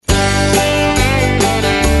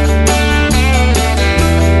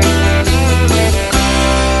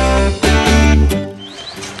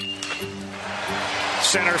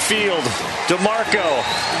DeMarco.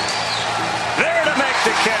 There to make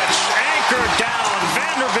the catch. Anchored down.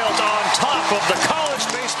 Vanderbilt on top of the college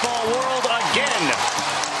baseball world again.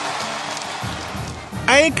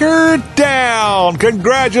 Anchored down.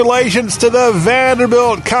 Congratulations to the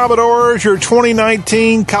Vanderbilt Commodores, your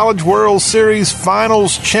 2019 College World Series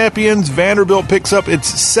Finals champions. Vanderbilt picks up its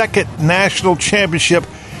second national championship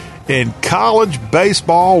in college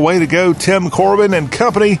baseball. Way to go, Tim Corbin and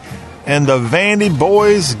company. And the Vandy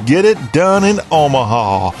boys get it done in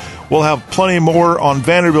Omaha. We'll have plenty more on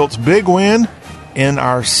Vanderbilt's big win in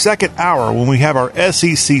our second hour when we have our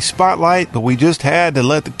SEC Spotlight, but we just had to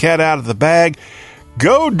let the cat out of the bag.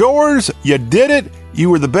 Go Doors, you did it. You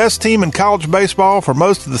were the best team in college baseball for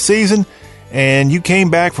most of the season, and you came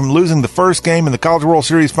back from losing the first game in the College World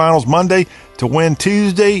Series Finals Monday to win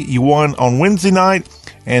Tuesday. You won on Wednesday night,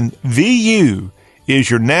 and VU is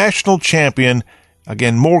your national champion.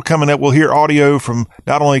 Again, more coming up. We'll hear audio from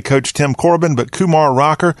not only Coach Tim Corbin, but Kumar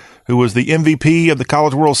Rocker, who was the MVP of the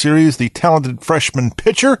College World Series, the talented freshman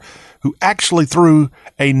pitcher who actually threw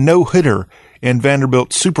a no-hitter in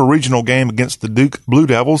Vanderbilt's Super Regional game against the Duke Blue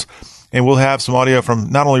Devils. And we'll have some audio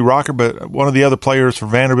from not only Rocker, but one of the other players for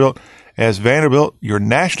Vanderbilt. As Vanderbilt, your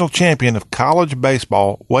national champion of college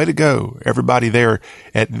baseball. Way to go, everybody there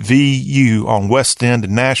at VU on West End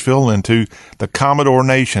in Nashville, and to the Commodore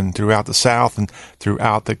Nation throughout the South and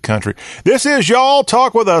throughout the country. This is Y'all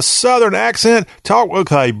Talk with a Southern accent, talk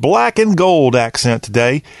with a black and gold accent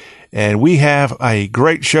today. And we have a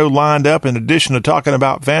great show lined up in addition to talking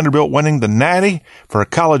about Vanderbilt winning the Natty for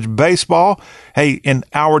college baseball. Hey, in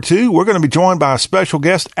hour two, we're going to be joined by a special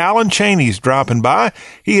guest. Alan Cheney's dropping by.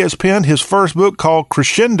 He has penned his first book called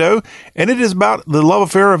Crescendo, and it is about the love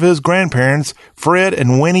affair of his grandparents, Fred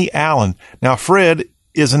and Winnie Allen. Now, Fred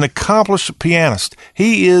is an accomplished pianist.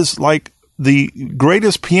 He is like the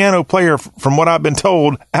greatest piano player, from what I've been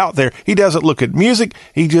told, out there. He doesn't look at music.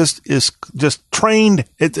 He just is just trained.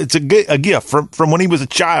 It's a gift from when he was a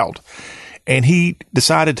child. And he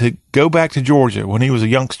decided to go back to Georgia when he was a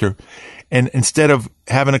youngster. And instead of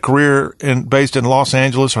having a career based in Los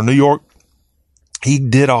Angeles or New York, he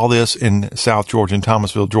did all this in South Georgia, in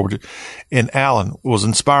Thomasville, Georgia. And Alan was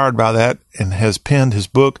inspired by that and has penned his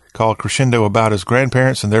book called Crescendo about his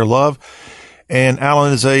grandparents and their love. And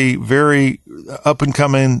Alan is a very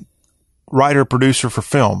up-and-coming writer-producer for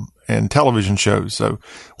film and television shows. So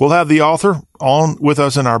we'll have the author on with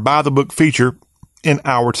us in our Buy the Book feature in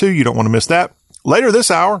hour two. You don't want to miss that. Later this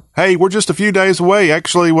hour, hey, we're just a few days away.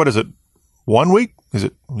 Actually, what is it? 1 week? Is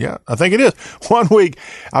it? Yeah, I think it is. 1 week.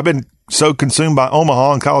 I've been so consumed by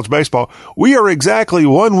Omaha and college baseball. We are exactly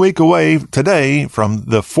 1 week away today from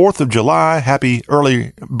the 4th of July. Happy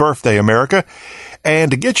early birthday, America.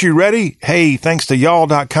 And to get you ready, hey, thanks to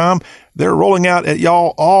y'all.com, they're rolling out at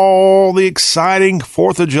Y'all all the exciting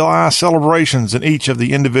 4th of July celebrations in each of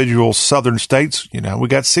the individual southern states. You know, we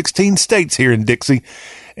got 16 states here in Dixie,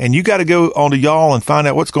 and you got to go onto Y'all and find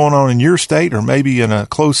out what's going on in your state or maybe in a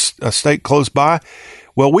state close by.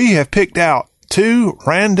 Well, we have picked out 2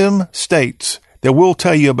 random states that will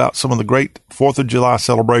tell you about some of the great 4th of July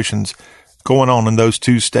celebrations going on in those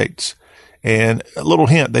 2 states. And a little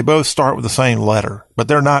hint, they both start with the same letter, but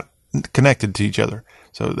they're not connected to each other.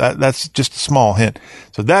 So that's just a small hint.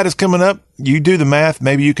 So that is coming up. You do the math.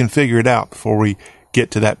 Maybe you can figure it out before we get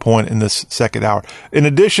to that point in this second hour. In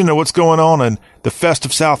addition to what's going on in the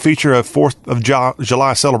Festive South feature of 4th of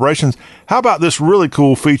July celebrations, how about this really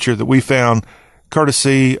cool feature that we found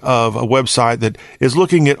courtesy of a website that is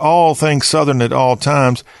looking at all things Southern at all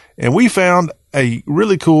times. And we found a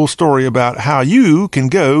really cool story about how you can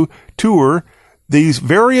go tour these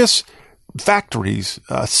various factories,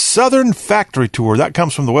 Southern factory tour. That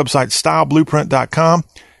comes from the website styleblueprint.com.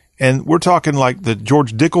 And we're talking like the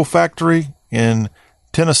George Dickel factory in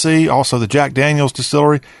Tennessee, also the Jack Daniels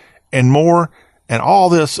distillery, and more. And all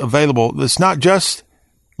this available. It's not just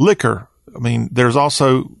liquor. I mean, there's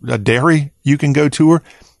also a dairy you can go tour.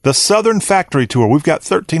 The Southern Factory Tour. We've got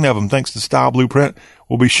 13 of them thanks to Style Blueprint.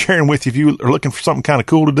 We'll be sharing with you if you are looking for something kind of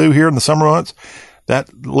cool to do here in the summer months.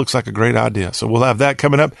 That looks like a great idea. So we'll have that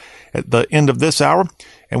coming up at the end of this hour.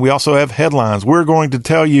 And we also have headlines. We're going to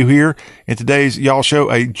tell you here in today's Y'all Show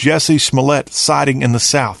a Jesse Smollett sighting in the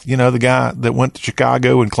South. You know, the guy that went to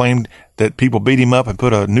Chicago and claimed that people beat him up and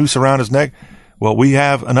put a noose around his neck. Well, we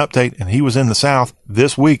have an update, and he was in the South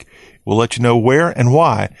this week. We'll let you know where and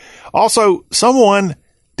why. Also, someone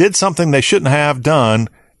did something they shouldn't have done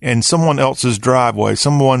in someone else's driveway,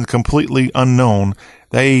 someone completely unknown.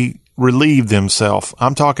 They relieved themselves.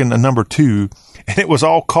 I'm talking a number 2, and it was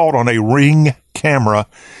all caught on a Ring camera.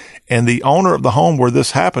 And the owner of the home where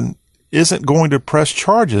this happened isn't going to press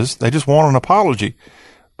charges. They just want an apology.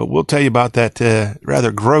 but we'll tell you about that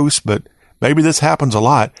rather gross, but maybe this happens a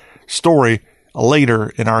lot, story later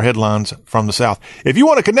in our headlines from the South. If you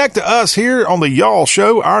want to connect to us here on the Y'all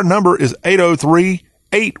Show, our number is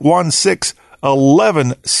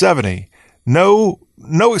 803-816-1170. No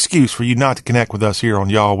excuse for you not to connect with us here on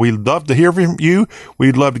Y'all. We'd love to hear from you.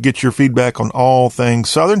 We'd love to get your feedback on all things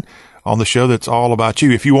Southern on the show that's all about you.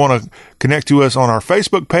 If you want to connect to us on our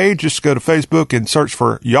Facebook page, just go to Facebook and search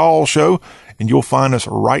for Y'all Show, and you'll find us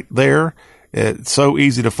right there. It's so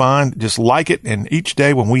easy to find. Just like it, and each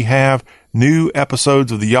day when we have new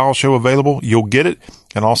episodes of the Y'all Show available, you'll get it,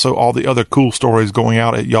 and also all the other cool stories going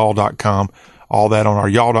out at y'all.com. All that on our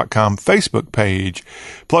y'all.com Facebook page.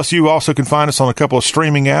 Plus, you also can find us on a couple of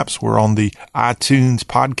streaming apps. We're on the iTunes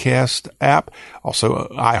podcast app, also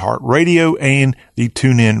iHeartRadio, and the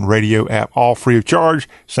TuneIn Radio app, all free of charge.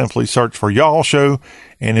 Simply search for Y'all Show,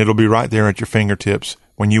 and it'll be right there at your fingertips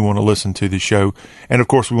when you want to listen to the show. And, of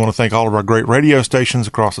course, we want to thank all of our great radio stations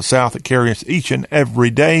across the South that carry us each and every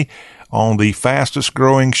day on the fastest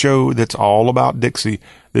growing show that's all about Dixie.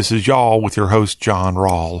 This is Y'all with your host, John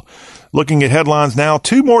Rawl. Looking at headlines now,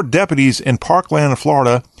 2 more deputies in Parkland,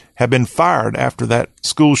 Florida have been fired after that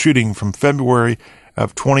school shooting from February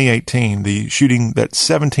of 2018, the shooting that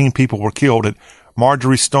 17 people were killed at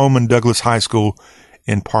Marjory Stoneman Douglas High School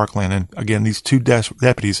in Parkland. And again, these 2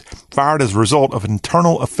 deputies fired as a result of an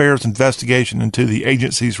internal affairs investigation into the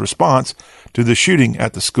agency's response to the shooting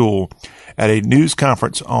at the school. At a news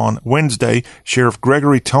conference on Wednesday, Sheriff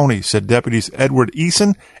Gregory Toney said deputies Edward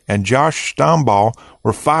Eason and Josh Stombaugh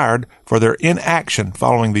were fired for their inaction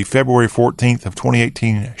following the February 14th of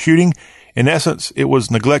 2018 shooting. In essence, it was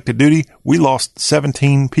neglected duty. We lost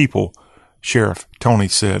 17 people, Sheriff Toney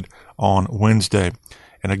said on Wednesday.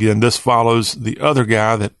 And again, this follows the other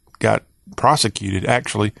guy that got prosecuted,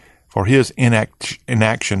 actually, for his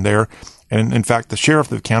inaction there. And in fact, the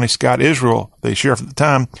sheriff of the county, Scott Israel, the sheriff at the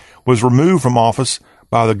time, was removed from office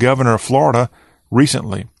by the governor of Florida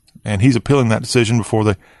recently. And he's appealing that decision before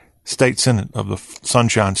the state senate of the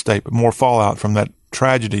Sunshine State. But more fallout from that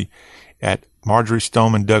tragedy at Marjory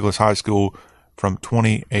Stoneman Douglas High School from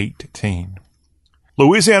 2018.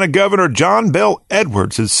 Louisiana Governor John Bel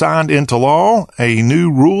Edwards has signed into law a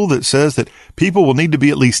new rule that says that people will need to be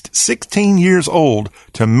at least 16 years old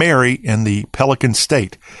to marry in the Pelican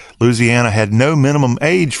State. Louisiana had no minimum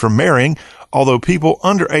age for marrying, although people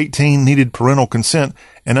under 18 needed parental consent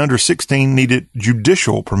and under 16 needed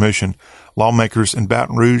judicial permission. Lawmakers in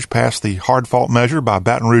Baton Rouge passed the hard-fought measure by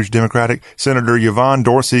Baton Rouge Democratic Senator Yvonne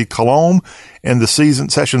Dorsey Colomb in the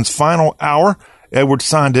session's final hour. Edwards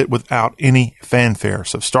signed it without any fanfare.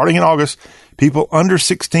 So starting in August, people under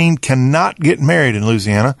 16 cannot get married in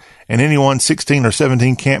Louisiana, and anyone 16 or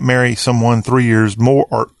 17 can't marry someone 3 years more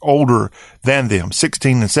or older than them.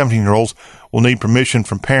 16 and 17-year-olds will need permission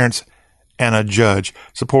from parents and a judge.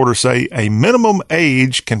 Supporters say a minimum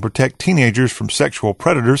age can protect teenagers from sexual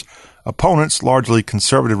predators. Opponents, largely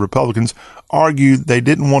conservative Republicans, argued they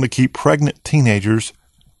didn't want to keep pregnant teenagers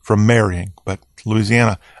from marrying. But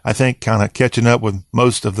Louisiana, I think, kind of catching up with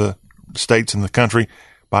most of the states in the country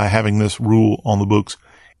by having this rule on the books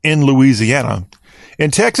in Louisiana. In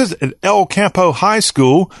Texas, at El Campo High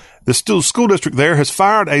School, the school district there has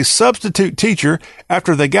fired a substitute teacher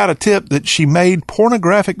after they got a tip that she made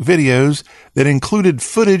pornographic videos that included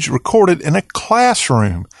footage recorded in a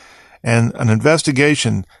classroom. And an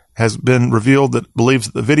investigation has been revealed that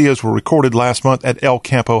believes that the videos were recorded last month at El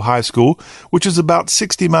Campo High School, which is about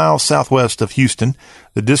 60 miles southwest of Houston.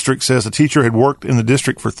 The district says the teacher had worked in the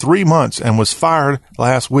district for 3 months and was fired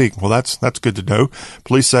last week. Well, that's good to know.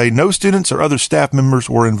 Police say no students or other staff members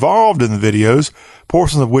were involved in the videos,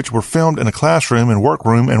 portions of which were filmed in a classroom and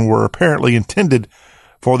workroom and were apparently intended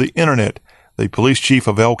for the internet. The police chief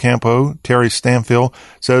of El Campo, Terry Stanfield,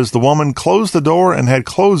 says the woman closed the door and had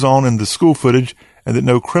clothes on in the school footage and that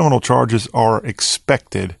no criminal charges are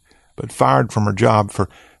expected, but fired from her job for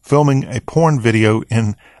filming a porn video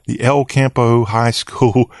in the El Campo High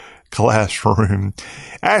School classroom.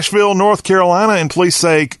 Asheville, North Carolina, and police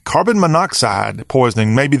say carbon monoxide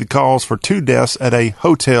poisoning may be the cause for 2 deaths at a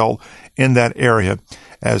hotel in that area,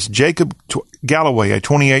 as Jacob Galloway, a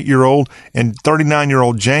 28-year-old, and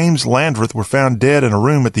 39-year-old James Landreth were found dead in a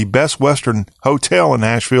room at the Best Western Hotel in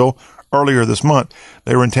Asheville earlier this month.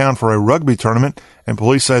 They were in town for a rugby tournament, and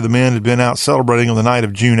police say the men had been out celebrating on the night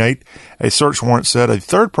of June 8th. A search warrant said a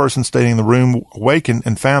third person staying in the room awakened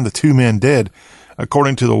and found the 2 men dead.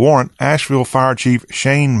 According to the warrant, Asheville Fire Chief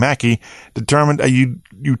Shane Mackey determined a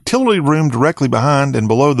utility room directly behind and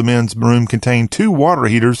below the men's room contained 2 water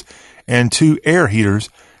heaters and 2 air heaters,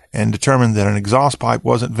 and determined that an exhaust pipe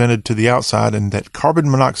wasn't vented to the outside and that carbon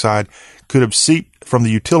monoxide could have seeped from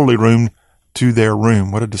the utility room to their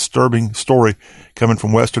room. What a disturbing story coming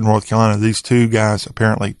from Western North Carolina. These two guys,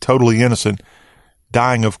 apparently totally innocent,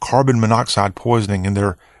 dying of carbon monoxide poisoning in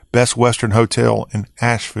their Best Western Hotel in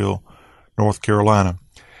Asheville, North Carolina.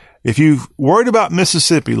 If you've worried about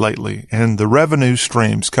Mississippi lately and the revenue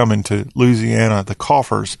streams coming to Louisiana, the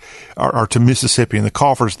coffers are to Mississippi, and the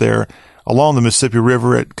coffers there along the Mississippi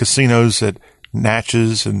River at casinos at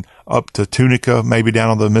Natchez and up to Tunica, maybe down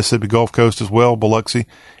on the Mississippi Gulf Coast as well, Biloxi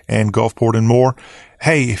and Gulfport and more.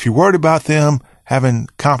 Hey, if you're worried about them having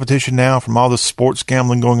competition now from all the sports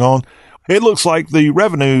gambling going on, it looks like the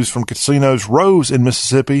revenues from casinos rose in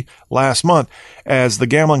Mississippi last month as the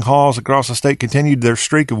gambling halls across the state continued their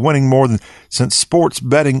streak of winning more than since sports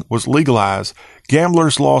betting was legalized.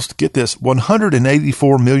 Gamblers lost, get this,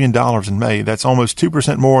 $184 million in May. That's almost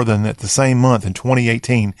 2% more than at the same month in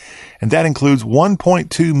 2018. And that includes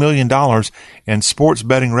 $1.2 million in sports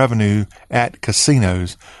betting revenue at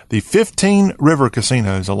casinos. The 15 river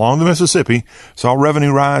casinos along the Mississippi saw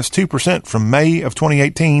revenue rise 2% from May of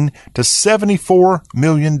 2018 to $74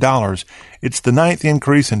 million. It's the ninth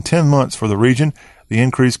increase in 10 months for the region. The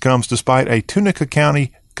increase comes despite a Tunica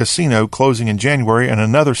County casino closing in January and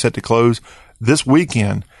another set to close this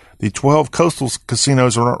weekend. The 12 coastal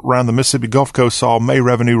casinos around the Mississippi Gulf Coast saw May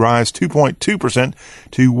revenue rise 2.2%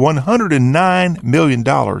 to $109 million, a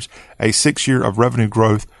 6-year of revenue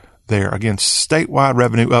growth there. Again, statewide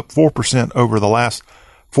revenue up 4% over the last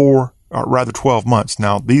 12 months.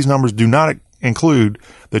 Now, these numbers do not include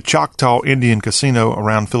the Choctaw Indian Casino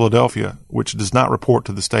around Philadelphia, which does not report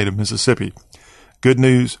to the state of Mississippi. Good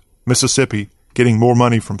news, Mississippi getting more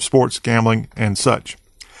money from sports gambling and such.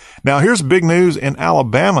 Now, here's big news in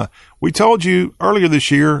Alabama. We told you earlier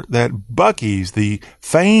this year that Buc-ee's, the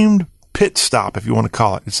famed pit stop, if you want to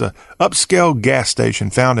call it, it's a upscale gas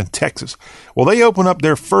station found in Texas. Well, they opened up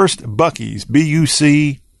their first Buc-ee's,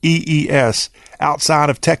 Bucees,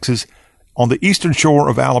 outside of Texas on the eastern shore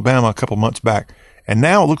of Alabama a couple months back. And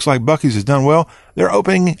now it looks like Buc-ee's has done well. They're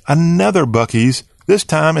opening another Buc-ee's, this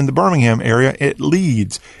time in the Birmingham area at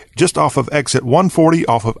Leeds, just off of exit 140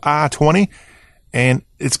 off of I-20. And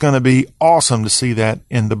it's going to be awesome to see that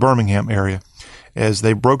in the Birmingham area as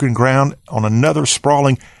they've broken ground on another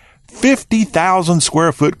sprawling 50,000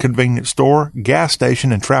 square foot convenience store, gas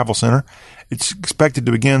station, and travel center. It's expected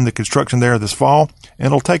to begin the construction there this fall, and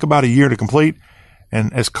it'll take about a year to complete.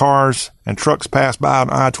 And as cars and trucks pass by on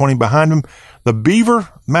I-20 behind them, the Beaver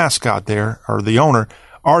mascot there, or the owner,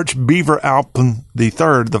 Arch Beaver Alpin III,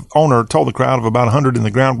 the owner, told the crowd of about 100 in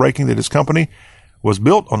the groundbreaking that his company was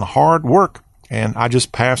built on hard work. And I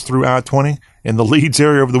just passed through I-20 in the Leeds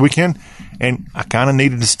area over the weekend, and I kind of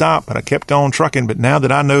needed to stop, but I kept on trucking. But now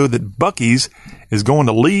that I know that Buc-ee's is going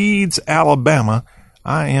to Leeds, Alabama,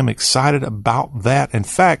 I am excited about that. In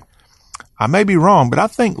fact, I may be wrong, but I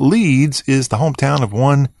think Leeds is the hometown of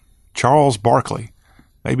one Charles Barkley.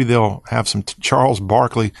 Maybe they'll have some Charles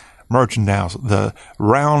Barkley merchandise, the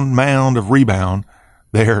round mound of rebound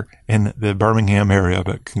there in the Birmingham area.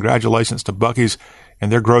 But congratulations to Buc-ee's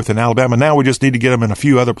and their growth in Alabama. Now we just need to get them in a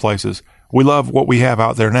few other places. We love what we have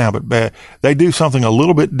out there now, but they do something a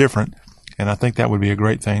little bit different, and I think that would be a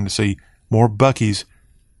great thing to see more Buc-ee's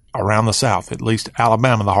around the South. At least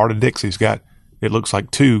Alabama, the heart of Dixie's got, it looks like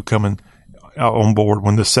 2 coming on board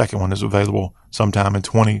when the second one is available sometime in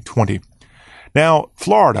 2020. Now,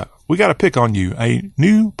 Florida, we got to pick on you. A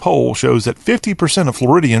new poll shows that 50% of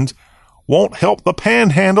Floridians won't help the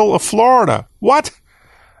panhandle of Florida. What?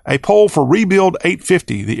 A poll for Rebuild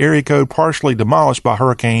 850, the area code partially demolished by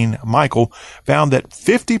Hurricane Michael, found that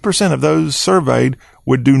 50% of those surveyed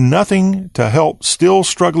would do nothing to help still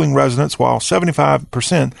struggling residents, while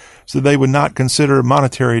 75% said they would not consider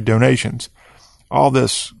monetary donations. All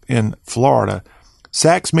this in Florida.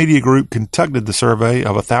 Sachs Media Group conducted the survey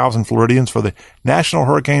of 1,000 Floridians for the National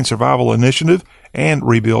Hurricane Survival Initiative and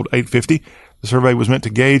Rebuild 850. The survey was meant to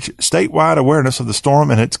gauge statewide awareness of the storm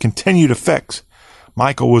and its continued effects.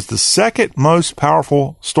 Michael was the second most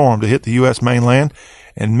powerful storm to hit the U.S. mainland,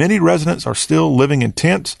 and many residents are still living in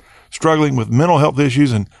tents, struggling with mental health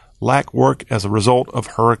issues and lack work as a result of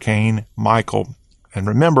Hurricane Michael. And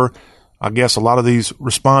remember, I guess a lot of these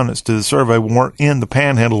respondents to the survey weren't in the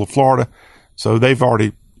panhandle of Florida, so they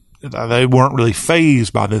weren't really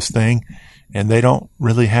fazed by this thing, and they don't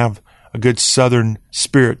really have a good southern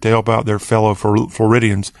spirit to help out their fellow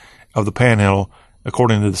Floridians of the panhandle,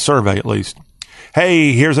 according to the survey at least.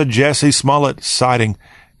 Hey, here's a Jesse Smollett sighting.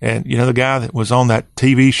 And, you know, the guy that was on that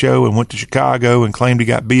TV show and went to Chicago and claimed he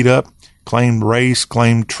got beat up, claimed race,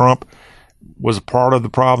 claimed Trump was a part of the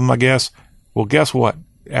problem, I guess. Well, guess what?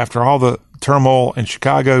 after all the turmoil in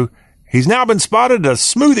Chicago, he's now been spotted at a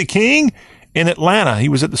Smoothie King in Atlanta. He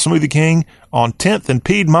was at the Smoothie King on 10th and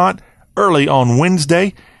Piedmont early on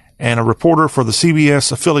Wednesday, and a reporter for the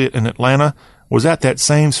CBS affiliate in Atlanta was at that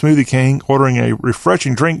same Smoothie King ordering a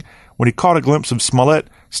refreshing drink when he caught a glimpse of Smollett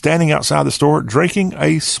standing outside the store drinking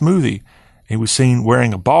a smoothie. He was seen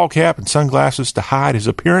wearing a ball cap and sunglasses to hide his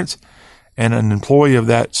appearance, and an employee of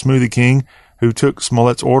that Smoothie King who took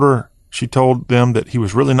Smollett's order, she told them that he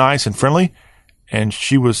was really nice and friendly, and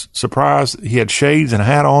she was surprised he had shades and a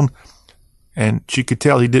hat on, and she could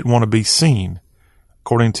tell he didn't want to be seen.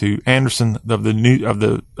 According to Anderson of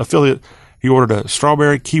the affiliate, he ordered a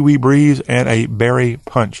strawberry kiwi breeze and a berry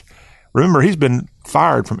punch. Remember, he's been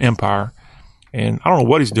fired from Empire, and I don't know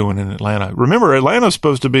what he's doing in Atlanta. Remember, Atlanta's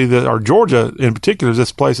supposed to be or Georgia in particular is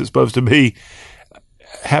this place that's supposed to be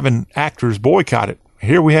having actors boycott it.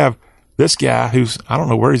 Here we have this guy who's, I don't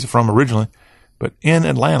know where he's from originally, but in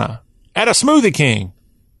Atlanta at a Smoothie King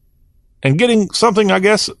and getting something, I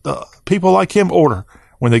guess, people like him order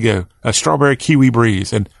when they go, a strawberry kiwi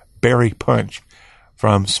breeze and berry punch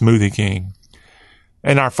from Smoothie King.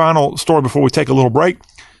 And our final story before we take a little break.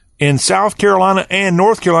 In South Carolina and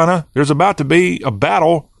North Carolina, there's about to be a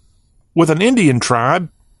battle with an Indian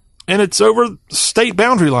tribe, and it's over state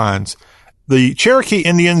boundary lines. The Cherokee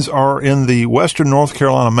Indians are in the western North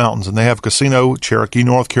Carolina mountains, and they have Casino, Cherokee,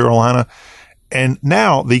 North Carolina. And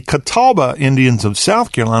now the Catawba Indians of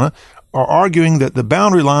South Carolina are arguing that the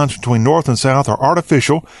boundary lines between North and South are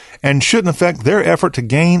artificial and shouldn't affect their effort to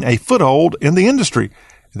gain a foothold in the industry.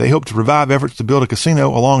 They hope to revive efforts to build a casino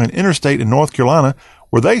along an interstate in North Carolina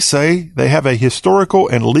where they say they have a historical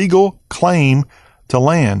and legal claim to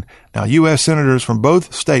land. Now, U.S. senators from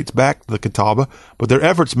both states backed the Catawba, but their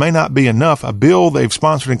efforts may not be enough. A bill they've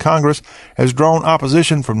sponsored in Congress has drawn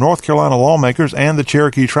opposition from North Carolina lawmakers and the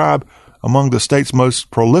Cherokee tribe, among the state's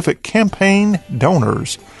most prolific campaign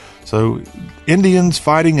donors. So, Indians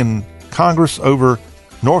fighting in Congress over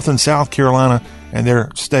North and South Carolina and their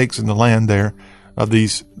stakes in the land there of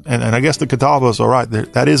these. And I guess the Catawbas are right.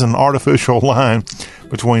 That is an artificial line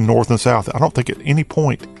between North and South. I don't think at any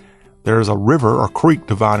point there is a river or creek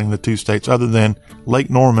dividing the two states other than Lake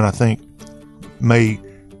Norman, I think, may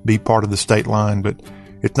be part of the state line. But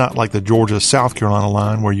it's not like the Georgia-South Carolina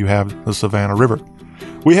line where you have the Savannah River.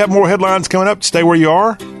 We have more headlines coming up. Stay where you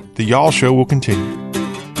are. The Y'all Show will continue.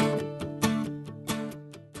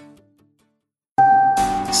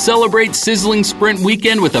 Celebrate Sizzling Sprint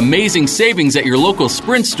Weekend with amazing savings at your local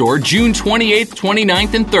Sprint store June 28th,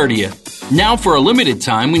 29th, and 30th. Now for a limited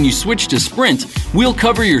time, when you switch to Sprint, we'll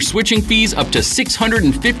cover your switching fees up to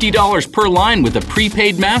 $650 per line with a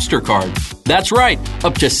prepaid MasterCard. That's right,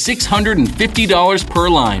 up to $650 per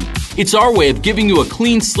line. It's our way of giving you a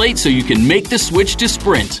clean slate so you can make the switch to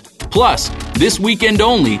Sprint. Plus, this weekend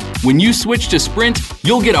only, when you switch to Sprint,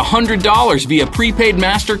 you'll get $100 via prepaid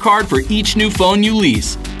MasterCard for each new phone you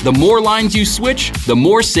lease. The more lines you switch, the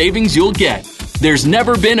more savings you'll get. There's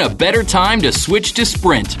never been a better time to switch to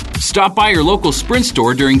Sprint. Stop by your local Sprint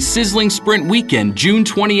store during Sizzling Sprint Weekend, June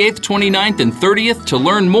 28th, 29th, and 30th to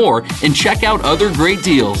learn more and check out other great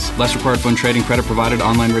deals. Less required phone trading, credit provided,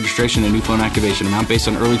 online registration, and new phone activation. Amount based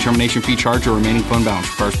on early termination fee charge or remaining phone balance.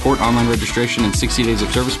 Requires port, online registration, and 60 days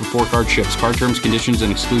of service before card ships. Card terms, conditions,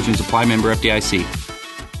 and exclusions apply. Member FDIC.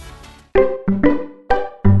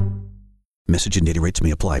 Message and data rates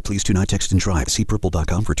may apply. Please do not text and drive. See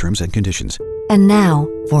purple.com for terms and conditions. And now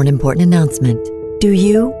for an important announcement. Do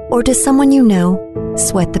you, or does someone you know,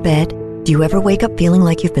 sweat the bed? Do you ever wake up feeling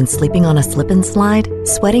like you've been sleeping on a slip and slide?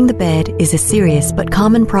 Sweating the bed is a serious but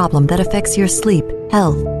common problem that affects your sleep,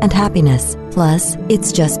 health, and happiness. Plus,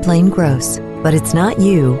 it's just plain gross. But it's not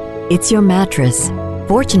you, it's your mattress.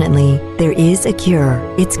 Fortunately, there is a cure.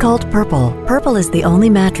 It's called Purple. Purple is the only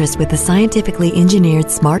mattress with a scientifically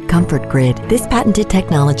engineered smart comfort grid. This patented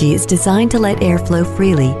technology is designed to let air flow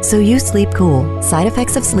freely so you sleep cool. Side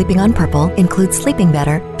effects of sleeping on Purple include sleeping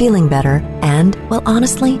better, feeling better, and, well,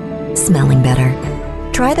 honestly, smelling better.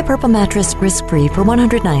 Try the Purple mattress risk-free for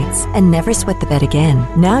 100 nights and never sweat the bed again.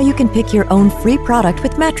 Now you can pick your own free product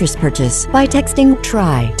with mattress purchase by texting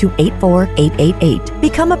TRY to 84888.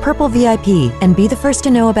 Become a Purple VIP and be the first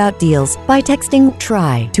to know about deals by texting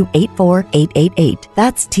TRY to 84888.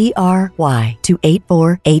 That's TRY to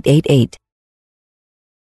 84888.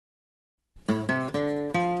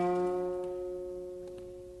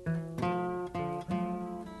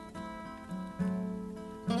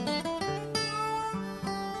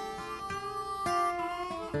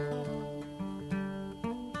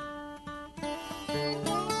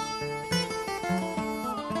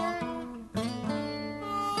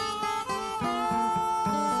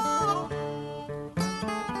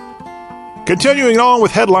 Continuing on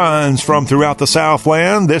with headlines from throughout the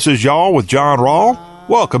Southland, this is Y'all with John Rawl.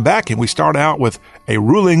 Welcome back, and we start out with a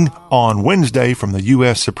ruling on Wednesday from the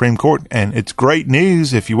U.S. Supreme Court, and it's great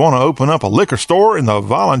news if you want to open up a liquor store in the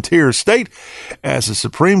Volunteer State, as the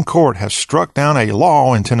Supreme Court has struck down a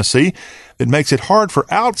law in Tennessee that makes it hard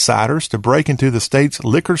for outsiders to break into the state's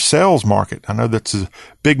liquor sales market. I know that's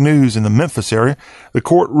big news in the Memphis area. The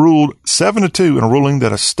court ruled 7-2 in a ruling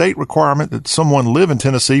that a state requirement that someone live in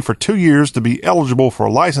Tennessee for 2 years to be eligible for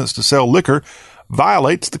a license to sell liquor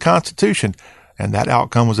violates the Constitution. And that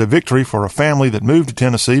outcome was a victory for a family that moved to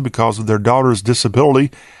Tennessee because of their daughter's disability,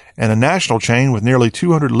 and a national chain with nearly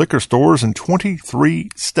 200 liquor stores in 23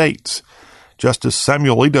 states. Justice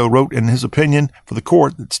Samuel Alito wrote in his opinion for the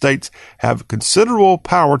court that states have considerable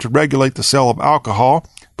power to regulate the sale of alcohol,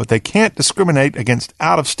 but they can't discriminate against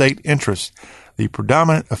out-of-state interests. The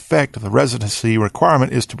predominant effect of the residency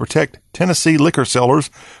requirement is to protect Tennessee liquor sellers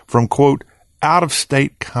from, quote,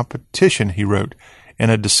 out-of-state competition, he wrote. In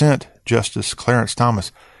a dissent, Justice Clarence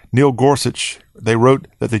Thomas, Neil Gorsuch, they wrote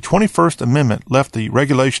that the 21st Amendment left the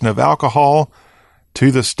regulation of alcohol to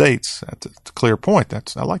the states. That's a clear point.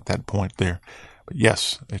 I like that point there. But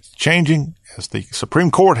yes, it's changing as the Supreme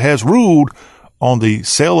Court has ruled on the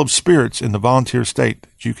sale of spirits in the Volunteer State.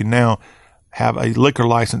 That you can now have a liquor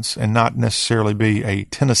license and not necessarily be a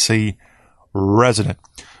Tennessee resident.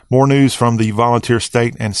 More news from the Volunteer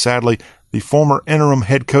State, and sadly, the former interim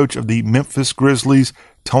head coach of the Memphis Grizzlies,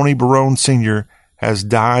 Tony Barone Sr., has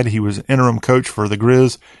died. He was interim coach for the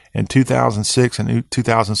Grizz in 2006 and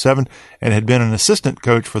 2007 and had been an assistant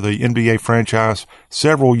coach for the NBA franchise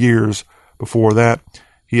several years before that.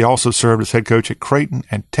 He also served as head coach at Creighton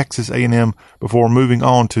and Texas A&M before moving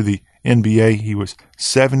on to the NBA. He was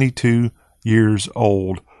 72 years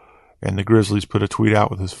old, and the Grizzlies put a tweet out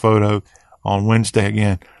with his photo on Wednesday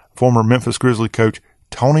again. Former Memphis Grizzly coach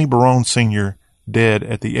Tony Barone Sr., dead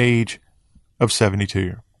at the age of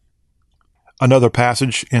 72. Another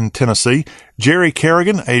passage in Tennessee. Jerry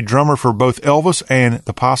Kerrigan, a drummer for both Elvis and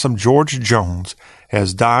the Possum George Jones,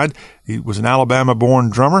 has died. He was an Alabama-born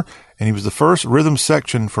drummer, and he was the first rhythm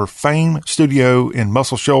section for Fame Studio in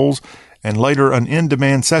Muscle Shoals, and later an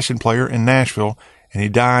in-demand session player in Nashville, and he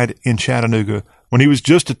died in Chattanooga. When he was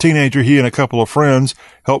just a teenager, he and a couple of friends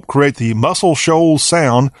helped create the Muscle Shoals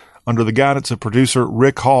sound under the guidance of producer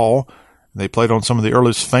Rick Hall. They played on some of the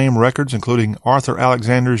earliest Fame records, including Arthur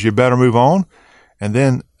Alexander's You Better Move On, and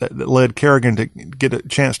then that led Kerrigan to get a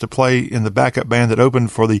chance to play in the backup band that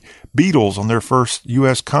opened for the Beatles on their first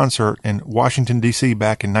U.S. concert in Washington, D.C.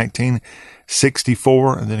 back in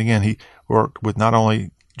 1964. And then again, he worked with not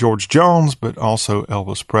only George Jones, but also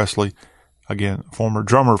Elvis Presley. Again, former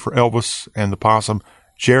drummer for Elvis and the Possum,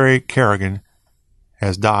 Jerry Kerrigan,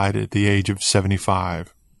 has died at the age of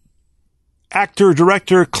 75.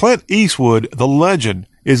 Actor-director Clint Eastwood, the legend,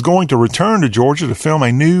 is going to return to Georgia to film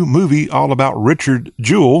a new movie all about Richard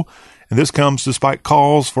Jewell, and this comes despite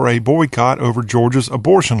calls for a boycott over Georgia's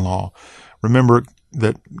abortion law. Remember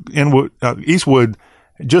that Eastwood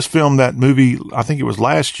just filmed that movie, I think it was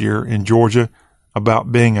last year, in Georgia,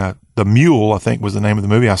 about being the mule, I think was the name of the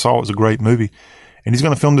movie. I saw it was a great movie. And he's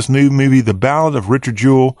going to film this new movie, The Ballad of Richard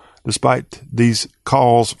Jewell, despite these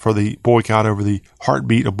calls for the boycott over the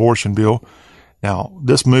heartbeat abortion bill. Now,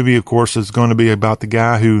 this movie, of course, is going to be about the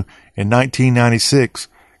guy who, in 1996,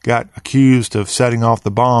 got accused of setting off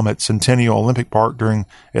the bomb at Centennial Olympic Park during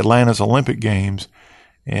Atlanta's Olympic Games.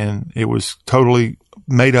 And it was totally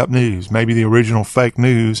made up news, maybe the original fake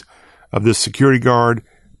news of this security guard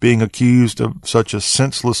being accused of such a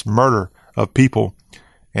senseless murder of people.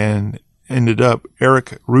 And ended up,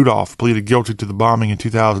 Eric Rudolph pleaded guilty to the bombing in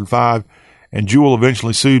 2005, and Jewell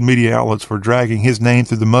eventually sued media outlets for dragging his name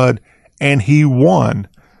through the mud, and he won.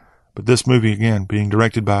 But this movie, again, being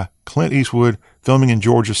directed by Clint Eastwood, filming in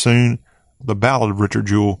Georgia soon, The Ballad of Richard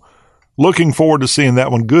Jewell. Looking forward to seeing that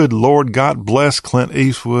one. Good Lord, God bless Clint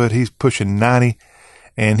Eastwood. He's pushing 90,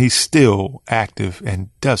 and he's still active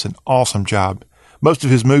and does an awesome job. Most of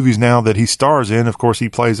his movies now that he stars in, of course, he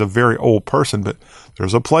plays a very old person, but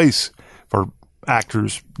there's a place for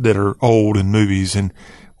actors that are old in movies, and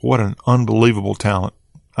what an unbelievable talent.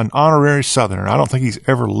 An honorary Southerner. I don't think he's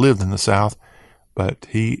ever lived in the South, but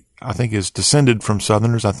he, I think, is descended from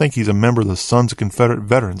Southerners. I think he's a member of the Sons of Confederate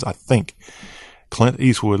Veterans, I think. Clint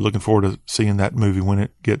Eastwood, looking forward to seeing that movie when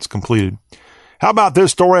it gets completed. How about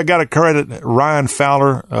this story? I got to credit Ryan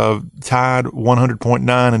Fowler of Tide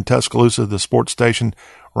 100.9 in Tuscaloosa, the sports station.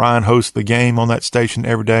 Ryan hosts The Game on that station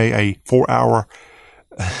every day, a 4-hour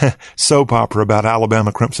soap opera about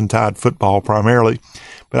Alabama Crimson Tide football primarily.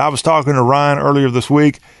 But I was talking to Ryan earlier this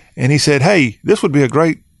week, and he said, hey, this would be a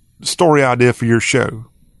great story idea for your show.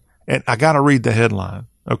 And I got to read the headline,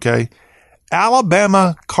 okay?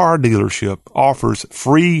 Alabama car dealership offers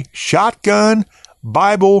free shotgun,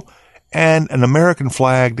 Bible, and an American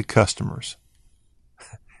flag to customers.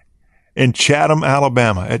 In Chatham,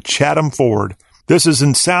 Alabama, at Chatham Ford. This is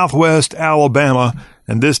in Southwest Alabama,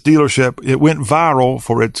 and this dealership, it went viral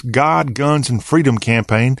for its God, Guns, and Freedom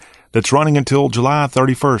campaign that's running until July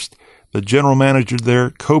 31st. The general manager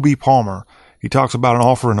there, Kobe Palmer, he talks about an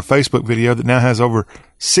offer in a Facebook video that now has over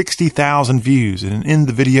 60,000 views. And in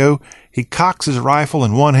the video, he cocks his rifle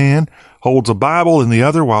in one hand, holds a Bible in the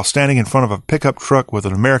other while standing in front of a pickup truck with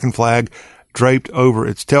an American flag draped over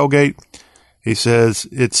its tailgate. He says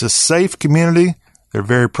it's a safe community. They're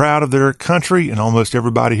very proud of their country, and almost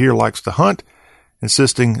everybody here likes to hunt,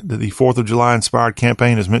 insisting that the 4th of July inspired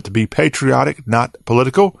campaign is meant to be patriotic, not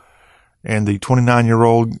political. And the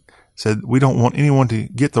 29-year-old said, we don't want anyone to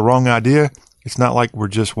get the wrong idea. It's not like we're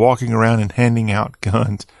just walking around and handing out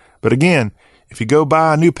guns. But again, if you go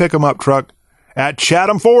buy a new pick-em-up truck at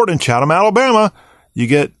Chatham Ford in Chatham, Alabama, you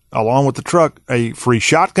get, along with the truck, a free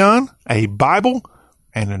shotgun, a Bible,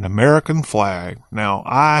 and an American flag. Now,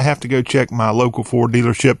 I have to go check my local Ford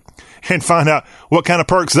dealership and find out what kind of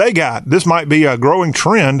perks they got. This might be a growing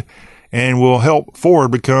trend and will help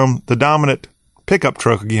Ford become the dominant pickup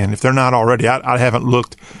truck again, if they're not already. I haven't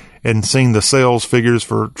looked and seen the sales figures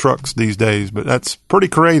for trucks these days, but that's pretty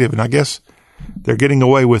creative, and I guess they're getting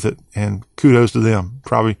away with it, and kudos to them.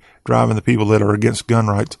 Probably driving the people that are against gun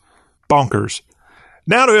rights bonkers.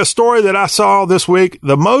 Now to a story that I saw this week,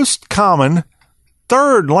 the most common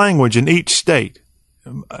third language in each state.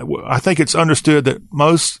 I think it's understood that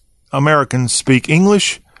most Americans speak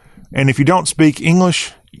English, and if you don't speak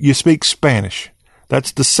English, you speak Spanish.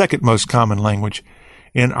 That's the second most common language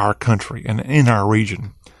in our country and in our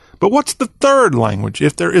region. But what's the third language,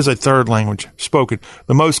 if there is a third language spoken?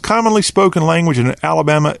 The most commonly spoken language in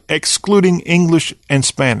Alabama, excluding English and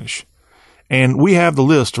Spanish. And we have the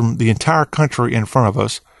list from the entire country in front of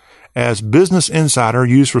us, as Business Insider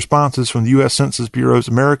used responses from the U.S. Census Bureau's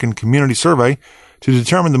American Community Survey to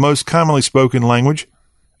determine the most commonly spoken language,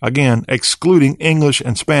 again, excluding English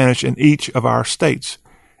and Spanish in each of our states.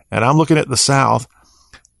 And I'm looking at the South,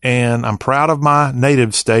 and I'm proud of my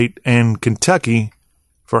native state and Kentucky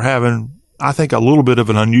for having, I think, a little bit of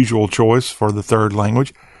an unusual choice for the third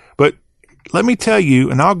language. But let me tell you,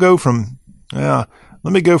 and I'll go from, let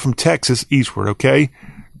me go from Texas eastward, okay?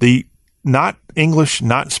 The not English,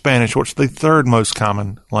 not Spanish, what's the third most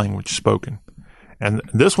common language spoken? And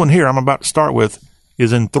this one here I'm about to start with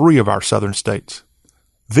is in 3 of our southern states.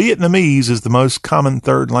 Vietnamese is the most common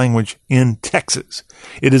third language in Texas.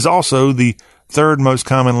 It is also the third most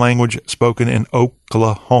common language spoken in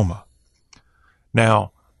Oklahoma.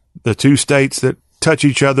 Now, the 2 states that touch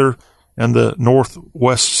each other in the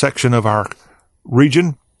northwest section of our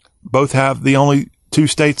region both have the only 2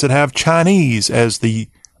 states that have Chinese as the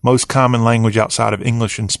most common language outside of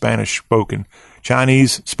English and Spanish spoken.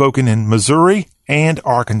 Chinese spoken in Missouri and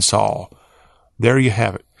Arkansas. There you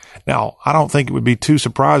have it. Now, I don't think it would be too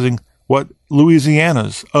surprising what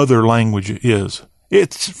Louisiana's other language is.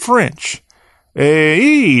 It's French.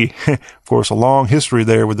 Of course, a long history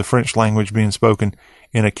there with the French language being spoken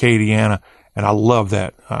in Acadiana, and I love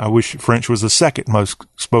that. I wish French was the second most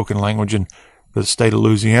spoken language in the state of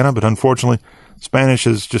Louisiana, but unfortunately, Spanish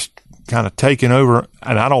has just kind of taken over,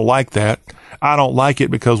 and I don't like that. I don't like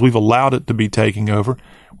it because we've allowed it to be taking over.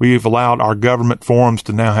 We've allowed our government forums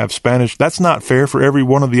to now have Spanish. That's not fair for every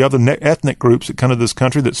one of the other ethnic groups that come to this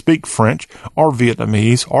country that speak French or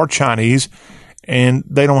Vietnamese or Chinese, and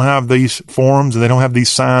they don't have these forums and they don't have these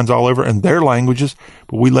signs all over in their languages,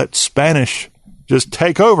 but we let Spanish just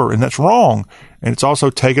take over, and that's wrong. And it's also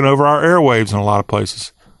taken over our airwaves in a lot of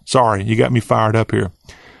places. Sorry, you got me fired up here.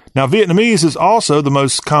 Now, Vietnamese is also the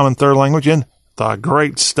most common third language in the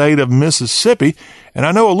great state of Mississippi, and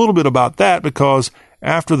I know a little bit about that because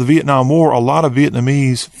after the Vietnam War, a lot of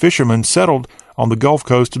Vietnamese fishermen settled on the Gulf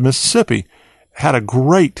Coast of Mississippi. Had a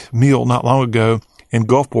great meal not long ago in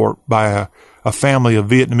Gulfport by a family of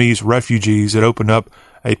Vietnamese refugees that opened up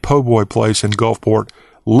a po' boy place in Gulfport.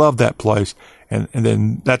 Love that place. And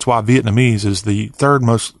then that's why Vietnamese is the third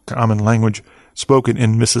most common language spoken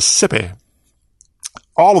in Mississippi.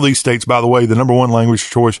 All of these states, by the way, the number one language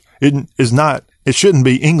choice it shouldn't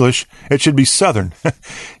be English. It should be Southern.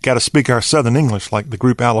 Got to speak our Southern English like the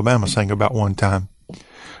group Alabama sang about one time.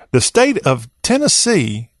 The state of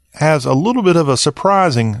Tennessee has a little bit of a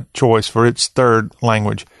surprising choice for its third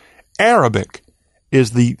language. Arabic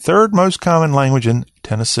is the third most common language in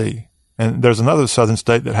Tennessee. And there's another southern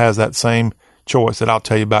state that has that same choice that I'll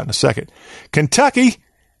tell you about in a second. Kentucky,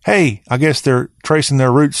 hey, I guess they're tracing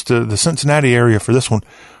their roots to the Cincinnati area for this one.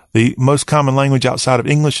 The most common language outside of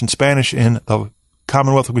English and Spanish in the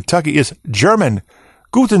Commonwealth of Kentucky is German.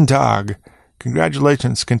 Guten Tag.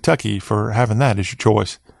 Congratulations, Kentucky, for having that as your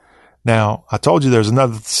choice. Now, I told you there's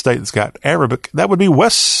another state that's got Arabic. That would be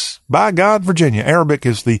Virginia. Arabic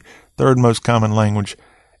is the third most common language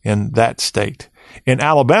in that state. In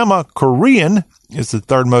Alabama, Korean is the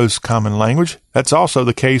third most common language. That's also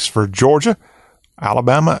the case for Georgia,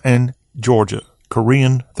 Alabama, and Georgia.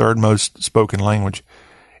 Korean, third most spoken language.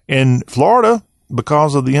 In Florida,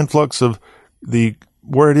 because of the influx of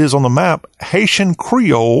where it is on the map, Haitian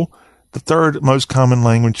Creole, the third most common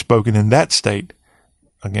language spoken in that state.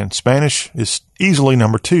 Again, Spanish is easily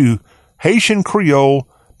number 2. Haitian Creole,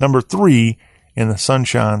 number 3 in the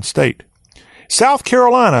Sunshine State. South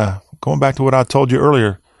Carolina, going back to what I told you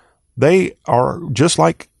earlier, they are just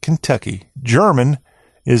like Kentucky. German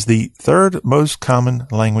is the third most common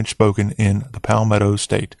language spoken in the Palmetto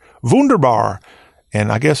State. Wunderbar.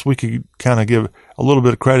 And I guess we could kind of give a little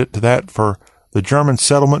bit of credit to that for the German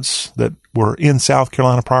settlements that were in South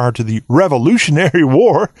Carolina prior to the Revolutionary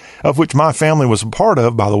War, of which my family was a part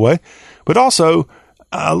of, by the way. But also,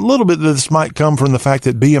 a little bit of this might come from the fact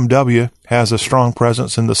that BMW has a strong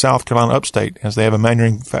presence in the South Carolina upstate, as they have a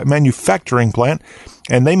manufacturing plant,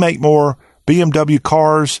 and they make more BMW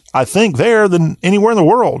cars, I think, there than anywhere in the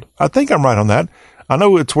world. I think I'm right on that. I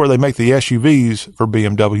know it's where they make the SUVs for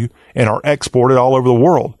BMW and are exported all over the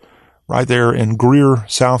world, right there in Greer,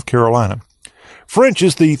 South Carolina. French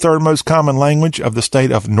is the third most common language of the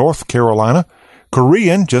state of North Carolina.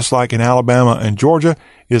 Korean, just like in Alabama and Georgia,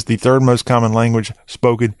 is the third most common language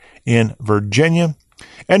spoken in Virginia.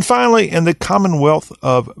 And finally, in the Commonwealth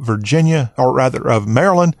of Virginia, or rather of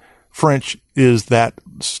Maryland, French is that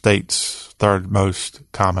state's third most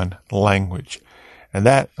common language. And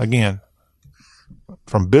that, again,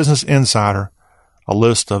 from Business Insider, a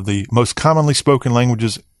list of the most commonly spoken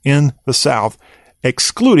languages in the South,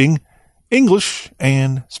 excluding English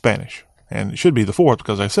and Spanish. And it should be the fourth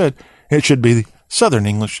because I said it should be Southern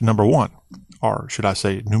English number 1, or should I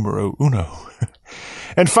say numero uno.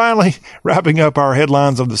 And finally, wrapping up our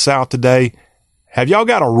headlines of the South today, have y'all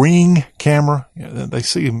got a Ring camera?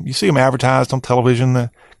 You see them advertised on television,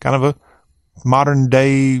 kind of a modern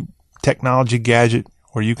day technology gadget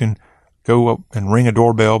where you can go up and ring a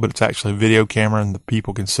doorbell, but it's actually a video camera and the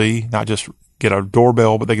people can see, not just get a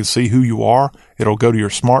doorbell, but they can see who you are. It'll go to your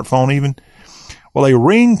smartphone even. Well, a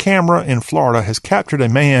Ring camera in Florida has captured a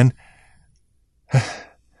man,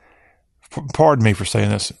 pardon me for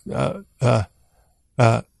saying this,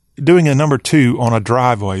 doing a number 2 on a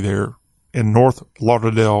driveway there in North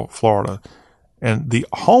Lauderdale, Florida. And the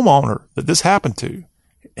homeowner that this happened to,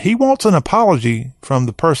 he wants an apology from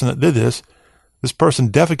the person that did this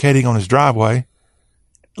person defecating on his driveway,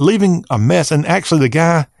 leaving a mess. And actually the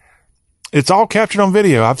guy, it's all captured on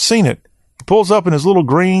video. I've seen it. He pulls up in his little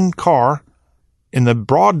green car in the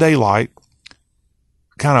broad daylight,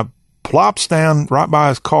 kind of plops down right by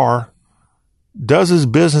his car, does his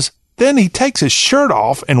business. Then he takes his shirt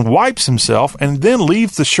off and wipes himself and then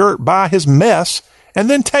leaves the shirt by his mess and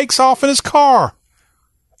then takes off in his car.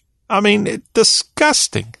 I mean, it's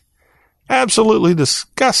disgusting. Absolutely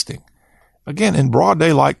disgusting. Again, in broad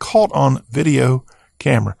daylight, caught on video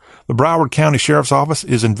camera. The Broward County Sheriff's Office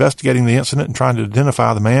is investigating the incident and trying to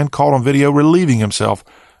identify the man caught on video relieving himself.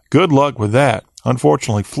 Good luck with that.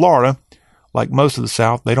 Unfortunately, Florida, like most of the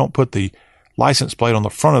South, they don't put the license plate on the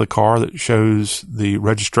front of the car that shows the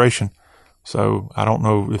registration. So I don't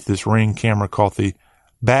know if this Ring camera caught the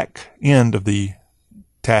back end of the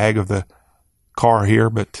tag of the car here,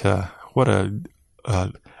 but what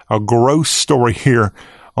a gross story here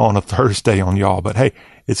on a Thursday on Y'all. But hey,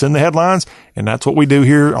 it's in the headlines, and that's what we do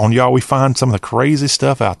here on Y'all. We find some of the crazy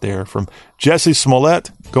stuff out there, from Jesse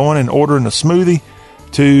Smollett going and ordering a smoothie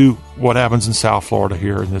to what happens in South Florida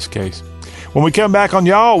here in this case. When we come back on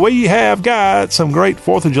Y'all, we have got some great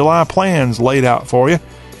 4th of July plans laid out for you,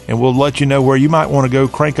 and we'll let you know where you might want to go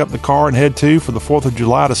crank up the car and head to for the 4th of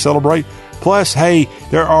July to celebrate. Plus, hey,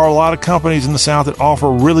 there are a lot of companies in the South that offer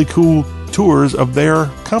really cool tours of their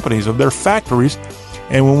companies, of their factories.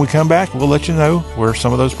 And when we come back, we'll let you know where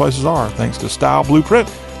some of those places are, thanks to Style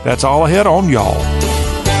Blueprint. That's all ahead on Y'all.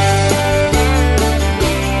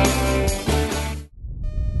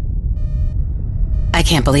 I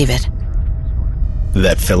can't believe it.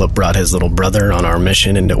 That Philip brought his little brother on our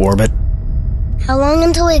mission into orbit. How long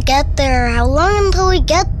until we get there? How long until we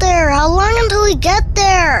get there? How long until we get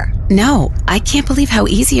there? No, I can't believe how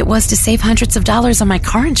easy it was to save hundreds of dollars on my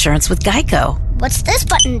car insurance with Geico. What's this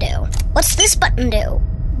button do? What's this button do?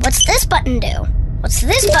 What's this button do? What's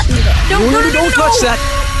this button do? Don't touch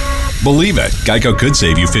that! Believe it, Geico could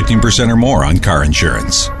save you 15% or more on car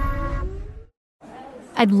insurance.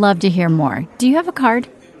 I'd love to hear more. Do you have a card?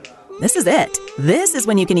 This is it. This is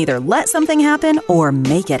when you can either let something happen or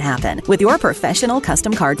make it happen with your professional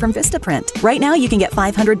custom card from Vistaprint. Right now, you can get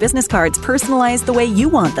 500 business cards personalized the way you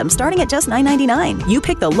want them, starting at just $9.99. You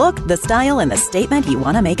pick the look, the style, and the statement you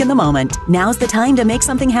want to make in the moment. Now's the time to make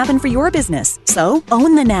something happen for your business. So,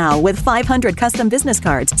 own the now with 500 custom business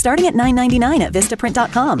cards, starting at $9.99 at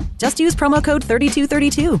Vistaprint.com. Just use promo code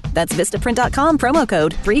 3232. That's Vistaprint.com, promo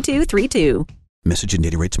code 3232. Message and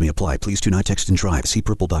data rates may apply. Please do not text and drive. See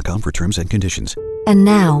Purple.com for terms and conditions. And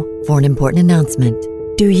now, for an important announcement.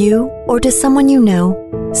 Do you, or does someone you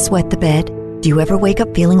know, sweat the bed? Do you ever wake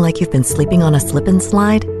up feeling like you've been sleeping on a slip and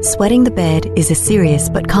slide? Sweating the bed is a serious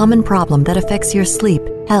but common problem that affects your sleep,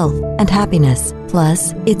 health, and happiness.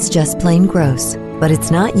 Plus, it's just plain gross. But it's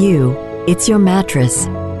not you, it's your mattress.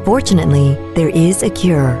 Fortunately, there is a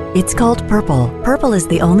cure. It's called Purple. Purple is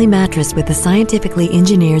the only mattress with a scientifically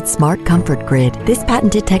engineered smart comfort grid. This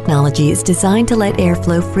patented technology is designed to let air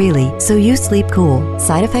flow freely so you sleep cool.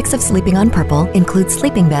 Side effects of sleeping on Purple include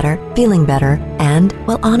sleeping better, feeling better, and,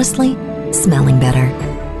 well, honestly, smelling better.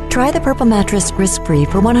 Try the Purple mattress risk-free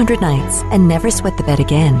for 100 nights and never sweat the bed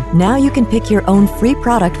again. Now you can pick your own free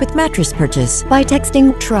product with mattress purchase by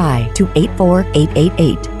texting TRY to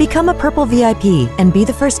 84888. Become a Purple VIP and be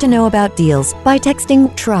the first to know about deals by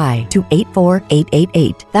texting TRY to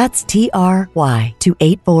 84888. That's TRY to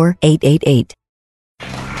 84888.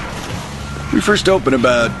 We first opened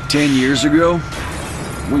about 10 years ago.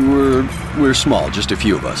 We were small, just a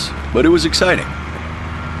few of us, but it was exciting.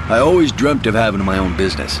 I always dreamt of having my own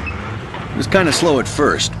business. It was kind of slow at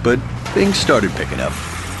first, but things started picking up.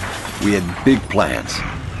 We had big plans.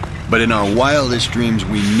 But in our wildest dreams,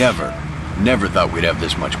 we never thought we'd have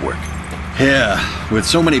this much work. Yeah, with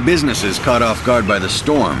so many businesses caught off guard by the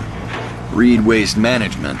storm, Reed Waste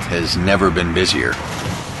Management has never been busier.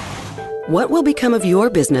 What will become of your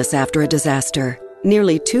business after a disaster?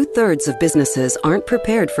 Nearly 2/3 of businesses aren't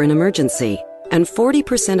prepared for an emergency. And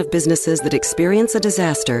 40% of businesses that experience a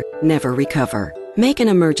disaster never recover. Make an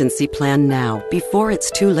emergency plan now, before it's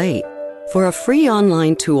too late. For a free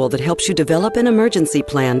online tool that helps you develop an emergency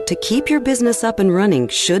plan to keep your business up and running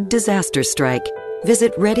should disaster strike,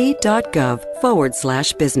 visit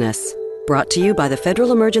ready.gov/business. Brought to you by the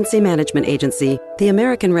Federal Emergency Management Agency, the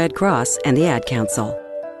American Red Cross, and the Ad Council.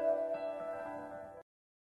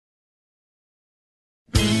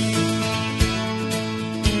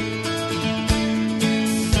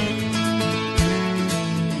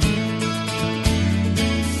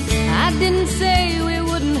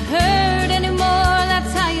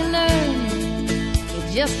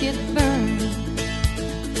 Just get burned.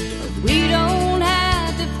 But we don't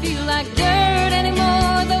have to feel like dirt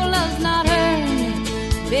anymore, though love's not earned.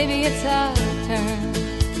 Baby, it's our turn.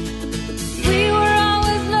 We were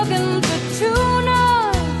always looking for true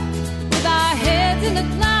north, with our heads in the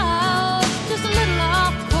clouds, just a little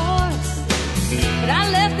off course. But I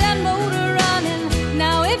left that motor running.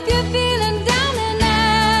 Now if you're feeling down and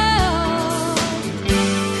out,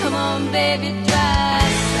 come on, baby, try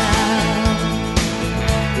south.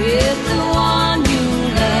 With the one you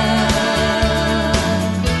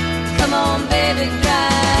love. Come on, baby,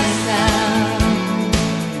 drive south.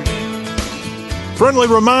 Friendly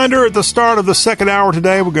reminder at the start of the second hour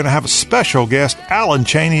today, we're going to have a special guest. Alan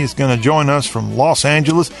Cheney is going to join us from Los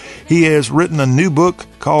Angeles. He has written a new book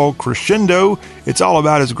called Crescendo. It's all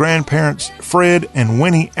about his grandparents, Fred and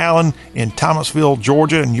Winnie Allen, in Thomasville,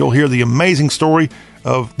 Georgia, and you'll hear the amazing story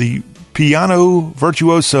of the piano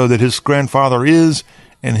virtuoso that his grandfather is,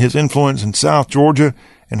 and his influence in South Georgia,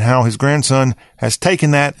 and how his grandson has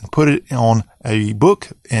taken that and put it on a book.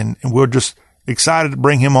 And we're just excited to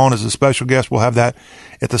bring him on as a special guest. We'll have that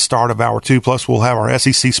at the start of hour 2. Plus, we'll have our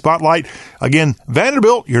SEC Spotlight. Again,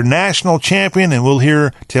 Vanderbilt, your national champion, and we'll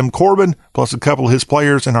hear Tim Corbin, plus a couple of his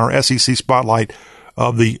players in our SEC Spotlight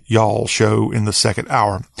of the Y'all Show in the second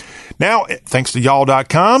hour. Now, thanks to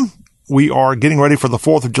y'all.com, we are getting ready for the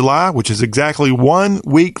 4th of July, which is exactly 1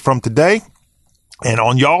 week from today. And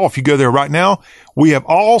on Y'all, if you go there right now, we have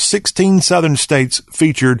all 16 southern states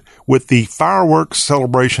featured with the fireworks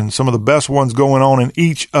celebration, some of the best ones going on in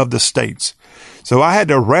each of the states. So I had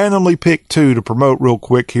to randomly pick 2 to promote real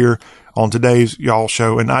quick here on today's Y'all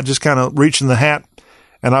Show. And I just kind of reached in the hat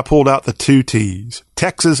and I pulled out the 2 T's,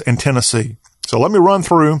 Texas and Tennessee. So let me run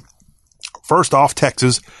through. First off,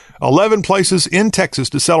 Texas. 11 places in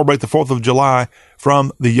Texas to celebrate the 4th of July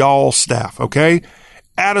from the Y'all staff, okay?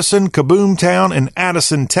 Addison, Kaboom Town in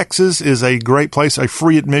Addison, Texas is a great place, a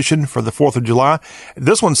free admission for the 4th of July.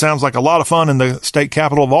 This one sounds like a lot of fun in the state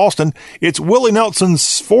capital of Austin. It's Willie Nelson's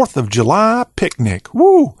 4th of July picnic.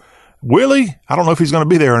 Woo! Willie, I don't know if he's going to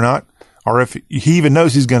be there or not. or if he even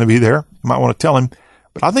knows he's going to be there, you might want to tell him.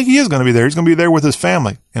 But I think he is going to be there. He's going to be there with his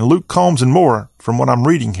family and Luke Combs and more from what I'm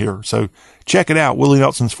reading here. So check it out, Willie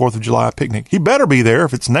Nelson's 4th of July picnic. He better be there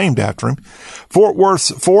if it's named after him. Fort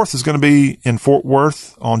Worth's 4th is going to be in Fort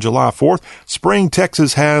Worth on July 4th. Spring,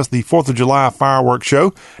 Texas has the 4th of July fireworks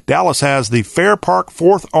show. Dallas has the Fair Park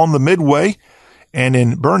 4th on the Midway. And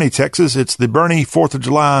in Bernie, Texas, it's the Bernie 4th of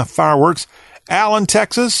July fireworks. Allen,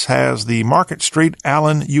 Texas has the Market Street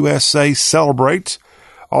Allen USA Celebrates.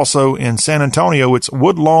 Also in San Antonio, it's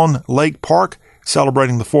Woodlawn Lake Park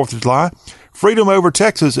celebrating the 4th of July. Freedom Over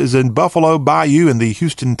Texas is in Buffalo Bayou in the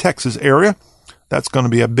Houston, Texas area. That's going to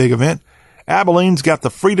be a big event. Abilene's got the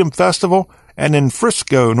Freedom Festival. And in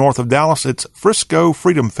Frisco, north of Dallas, it's Frisco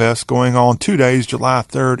Freedom Fest going on 2 days, July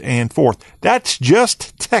 3rd and 4th. That's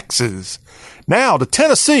just Texas. Now to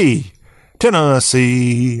Tennessee.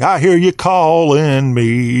 Tennessee, I hear you calling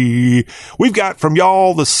me. We've got from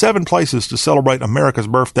y'all the 7 places to celebrate America's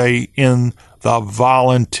birthday in the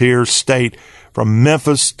Volunteer State. From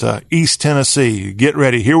Memphis to East Tennessee. Get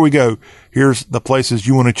ready. Here we go. Here's the places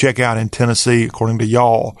you want to check out in Tennessee, according to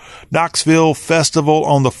y'all. Knoxville Festival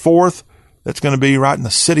on the 4th. That's going to be right in the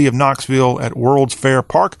city of Knoxville at World's Fair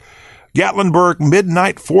Park. Gatlinburg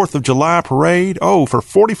Midnight 4th of July Parade. Oh, for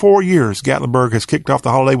 44 years, Gatlinburg has kicked off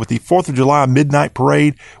the holiday with the 4th of July Midnight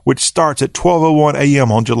Parade, which starts at 12:01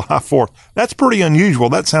 a.m. on July 4th. That's pretty unusual.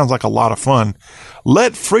 That sounds like a lot of fun.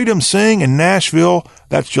 Let Freedom Sing in Nashville.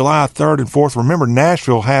 That's July 3rd and 4th. Remember,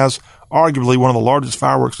 Nashville has arguably one of the largest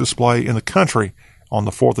fireworks display in the country on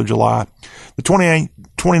the 4th of July. The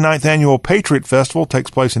 29th Annual Patriot Festival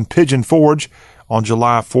takes place in Pigeon Forge on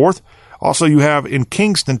July 4th. Also, you have in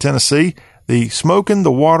Kingston, Tennessee, the Smokin'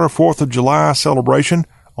 the Water 4th of July celebration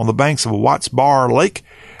on the banks of Watts Bar Lake.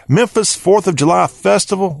 Memphis 4th of July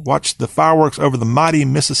Festival. Watch the fireworks over the mighty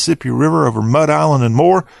Mississippi River over Mud Island and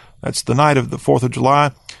more. That's the night of the 4th of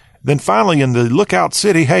July. Then finally in the Lookout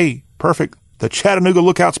City, hey, perfect, the Chattanooga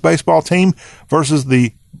Lookouts baseball team versus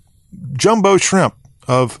the Jumbo Shrimp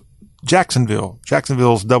of Jacksonville,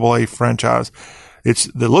 Jacksonville's AA franchise. It's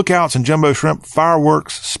the Lookouts and Jumbo Shrimp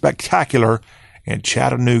Fireworks Spectacular in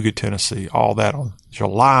Chattanooga, Tennessee. All that on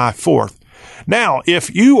July 4th. Now,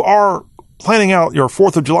 if you are planning out your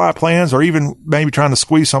 4th of July plans or even maybe trying to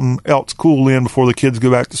squeeze something else cool in before the kids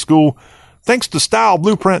go back to school, thanks to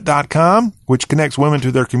StyleBlueprint.com, which connects women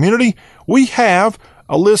to their community, we have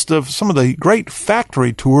a list of some of the great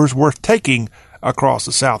factory tours worth taking across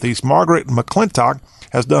the Southeast. Margaret McClintock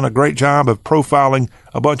has done a great job of profiling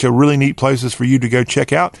a bunch of really neat places for you to go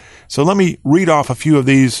check out. So let me read off a few of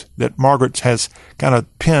these that Margaret has kind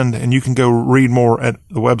of pinned, and you can go read more at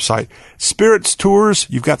the website. Spirits Tours,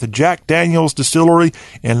 you've got the Jack Daniels Distillery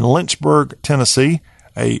in Lynchburg, Tennessee,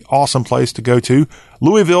 a awesome place to go to.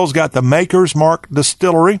 Louisville's got the Maker's Mark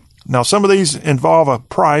Distillery. Now, some of these involve a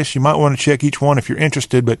price. You might want to check each one if you're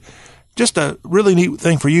interested, but just a really neat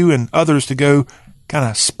thing for you and others to go kind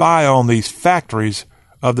of spy on these factories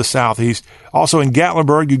of the Southeast. Also in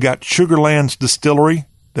Gatlinburg, you've got Sugarland's Distillery.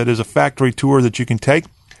 That is a factory tour that you can take.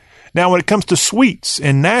 Now, when it comes to sweets,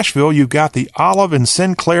 in Nashville, you've got the Olive and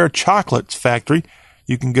Sinclair Chocolates Factory.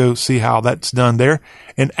 You can go see how that's done there.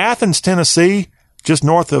 In Athens, Tennessee, just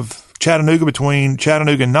north of Chattanooga, between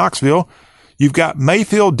Chattanooga and Knoxville, you've got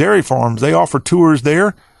Mayfield Dairy Farms. They offer tours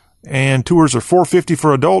there, and tours are $4.50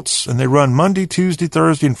 for adults, and they run Monday, Tuesday,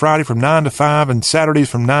 Thursday, and Friday from 9 to 5, and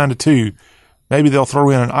Saturdays from 9 to 2. Maybe they'll throw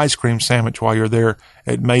in an ice cream sandwich while you're there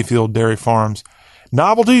at Mayfield Dairy Farms.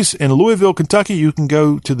 Novelties in Louisville, Kentucky, you can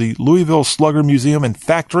go to the Louisville Slugger Museum and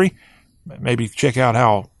Factory. Maybe check out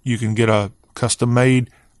how you can get a custom-made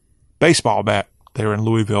baseball bat there in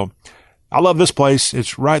Louisville. I love this place.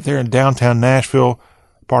 It's right there in downtown Nashville,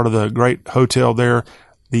 part of the great hotel there.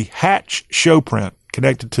 The Hatch Showprint,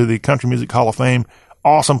 connected to the Country Music Hall of Fame.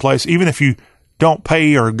 Awesome place. Even if you don't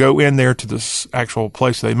pay or go in there to this actual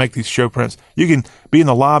place they make these show prints, you can be in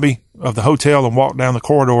the lobby of the hotel and walk down the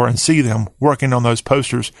corridor and see them working on those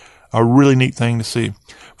posters. A really neat thing to see.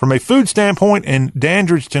 From a food standpoint, in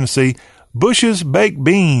Dandridge, Tennessee, Bush's Baked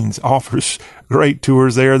Beans offers great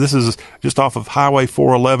tours there. This is just off of Highway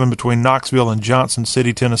 411 between Knoxville and Johnson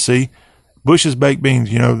City, Tennessee. Bush's Baked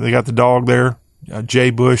Beans, you know, they got the dog there. Jay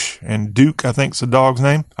Bush and Duke, I think is the dog's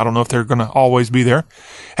name. I don't know if they're going to always be there.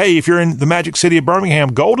 Hey, if you're in the Magic City of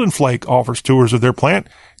Birmingham, Golden Flake offers tours of their plant.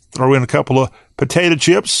 Throw in a couple of potato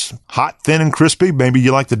chips, hot, thin, and crispy. Maybe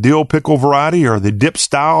you like the dill pickle variety or the dip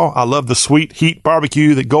style. I love the sweet heat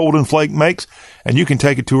barbecue that Golden Flake makes, and you can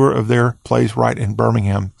take a tour of their place right in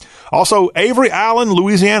Birmingham. Also, Avery Island,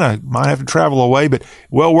 Louisiana. Might have to travel away, but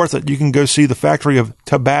well worth it. You can go see the factory of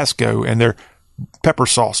Tabasco and their pepper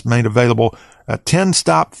sauce made available A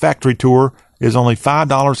 10-stop factory tour is only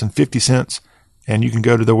 $5.50, and you can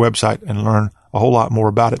go to their website and learn a whole lot more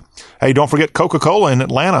about it. Hey, don't forget Coca-Cola in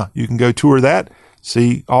Atlanta. You can go tour that,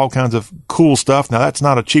 see all kinds of cool stuff. Now, that's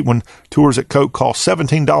not a cheap one. Tours at Coke cost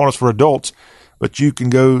 $17 for adults, but you can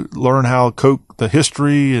go learn how Coke, the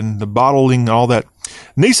history and the bottling and all that.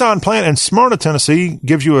 Nissan plant in Smyrna, Tennessee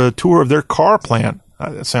gives you a tour of their car plant.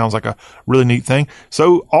 That sounds like a really neat thing.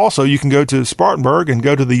 So also you can go to Spartanburg and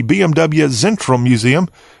go to the BMW Zentrum Museum,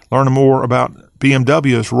 learn more about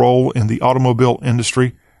BMW's role in the automobile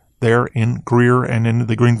industry there in Greer and in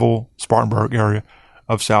the Greenville, Spartanburg area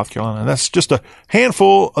of South Carolina. And that's just a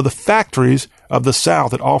handful of the factories of the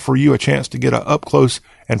South that offer you a chance to get an up-close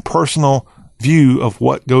and personal view of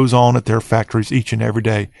what goes on at their factories each and every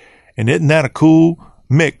day. And isn't that a cool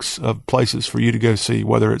mix of places for you to go see,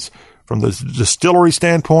 whether it's from the distillery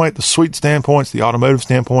standpoint, the sweet standpoints, the automotive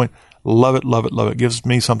standpoint? Love it, love it, love it. Gives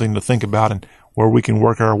me something to think about and where we can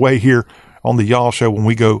work our way here on the Y'all Show when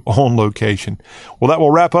we go on location. Well, that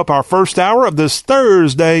will wrap up our first hour of this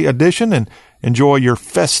Thursday edition, and enjoy your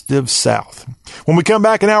festive South. When we come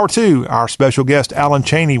back in hour two, our special guest, Alan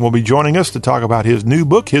Cheney, will be joining us to talk about his new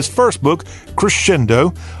book, his first book,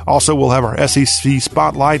 Crescendo. Also, we'll have our SEC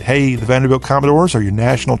Spotlight. Hey, the Vanderbilt Commodores are your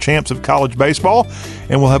national champs of college baseball.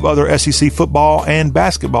 And we'll have other SEC football and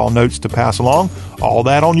basketball notes to pass along. All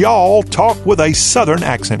that on Y'all Talk with a Southern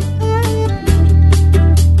accent.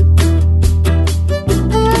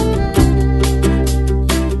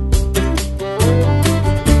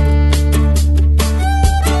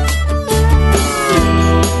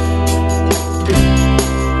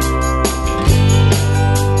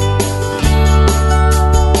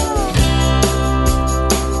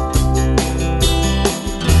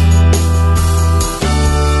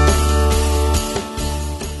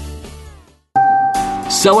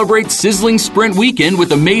 Celebrate Sizzling Sprint Weekend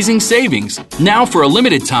with amazing savings. Now, for a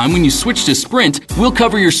limited time, when you switch to Sprint, we'll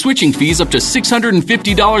cover your switching fees up to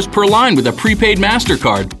 $650 per line with a prepaid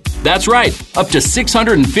MasterCard. That's right, up to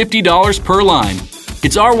 $650 per line.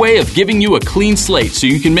 It's our way of giving you a clean slate so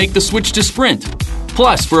you can make the switch to Sprint.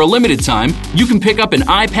 Plus, for a limited time, you can pick up an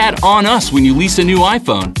iPad on us when you lease a new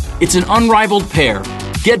iPhone. It's an unrivaled pair.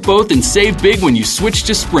 Get both and save big when you switch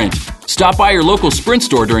to Sprint. Stop by your local Sprint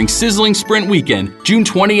store during Sizzling Sprint Weekend, June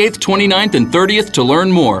 28th, 29th, and 30th to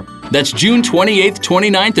learn more. That's June 28th,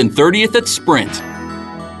 29th, and 30th at Sprint.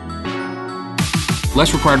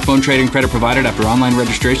 Less required phone trading credit provided after online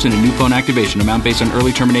registration and new phone activation. Amount based on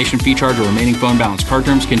early termination fee charge or remaining phone balance. Card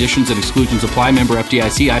terms, conditions, and exclusions apply. Member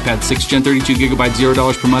FDIC. iPad 6 Gen 32 GB,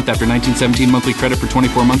 $0 per month after 1917 monthly credit for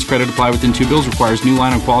 24 months. Credit apply within 2 bills. Requires new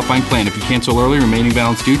line on qualifying plan. If you cancel early, remaining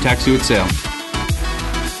balance due. Tax due at sale.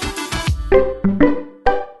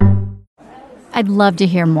 I'd love to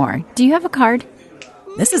hear more. Do you have a card?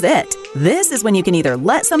 This is it. This is when you can either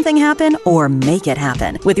let something happen or make it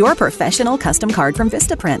happen with your professional custom card from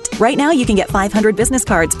Vistaprint. Right now, you can get 500 business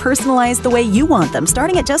cards personalized the way you want them,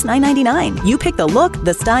 starting at just $9.99. You pick the look,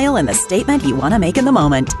 the style, and the statement you want to make in the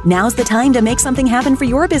moment. Now's the time to make something happen for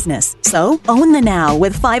your business. So, own the now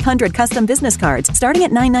with 500 custom business cards, starting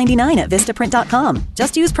at $9.99 at Vistaprint.com.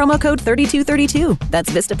 Just use promo code 3232. That's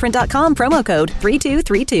Vistaprint.com, promo code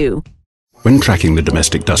 3232. When tracking the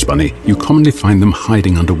domestic dust bunny, you commonly find them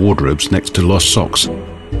hiding under wardrobes next to lost socks.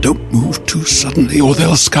 Don't move too suddenly or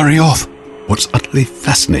they'll scurry off. What's utterly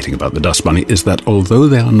fascinating about the dust bunny is that although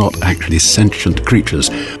they are not actually sentient creatures,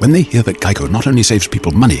 when they hear that Geico not only saves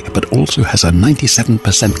people money, but also has a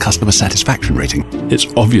 97% customer satisfaction rating, it's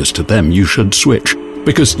obvious to them you should switch.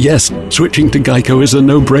 Because yes, switching to Geico is a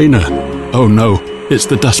no-brainer. Oh no, it's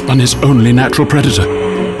the dust bunny's only natural predator.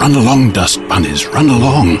 Run along, dust bunnies, run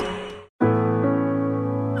along.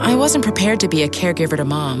 I wasn't prepared to be a caregiver to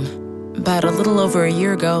Mom, but a little over a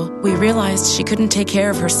year ago, we realized she couldn't take care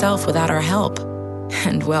of herself without our help.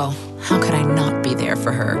 And well, how could I not be there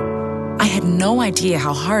for her? I had no idea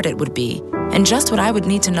how hard it would be, and just what I would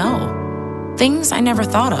need to know. Things I never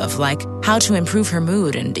thought of, like how to improve her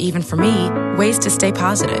mood and, even for me, ways to stay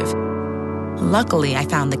positive. Luckily, I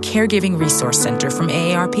found the Caregiving Resource Center from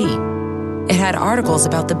AARP. It had articles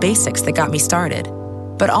about the basics that got me started,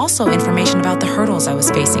 but also information about the hurdles I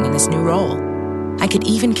was facing in this new role. I could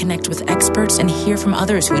even connect with experts and hear from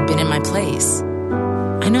others who had been in my place.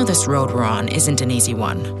 I know this road we're on isn't an easy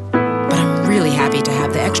one, but I'm really happy to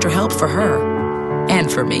have the extra help for her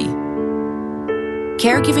and for me.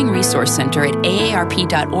 Caregiving Resource Center at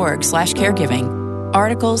aarp.org/caregiving.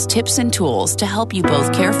 Articles, tips, and tools to help you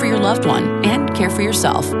both care for your loved one and care for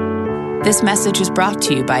yourself. This message is brought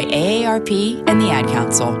to you by AARP and the Ad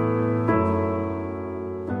Council.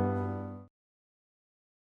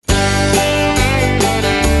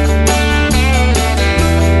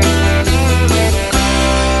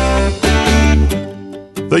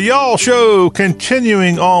 The Y'all Show,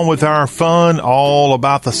 continuing on with our fun all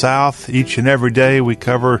about the South. Each and every day we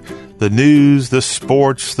cover the news, the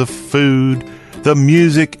sports, the food, the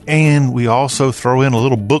music, and we also throw in a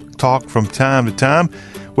little book talk from time to time.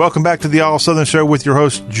 Welcome back to the All Southern Show with your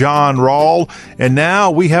host, John Rawl. And now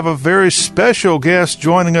we have a very special guest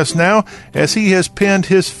joining us now as he has penned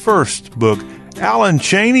his first book. Alan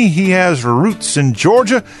Cheney, he has roots in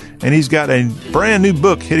Georgia, and he's got a brand new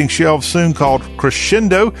book hitting shelves soon called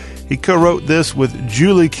Crescendo. He co-wrote this with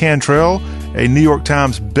Julie Cantrell, a New York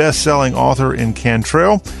Times best-selling author in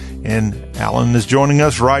Cantrell. And Alan is joining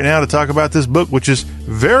us right now to talk about this book, which is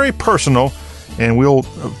very personal, and we'll,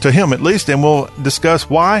 to him at least, and we'll discuss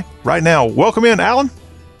why right now. Welcome in, Alan.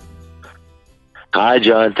 Hi,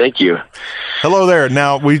 John. Thank you. Hello there.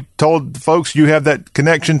 Now, we told folks you have that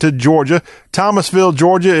connection to Georgia. Thomasville,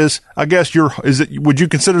 Georgia is, I guess, would you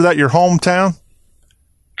consider that your hometown?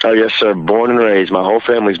 Oh, yes, sir. Born and raised. My whole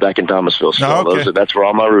family's back in Thomasville, so that's where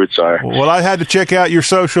all my roots are. Well, I had to check out your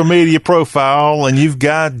social media profile, and you've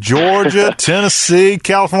got Georgia, Tennessee,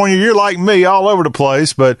 California. You're like me, all over the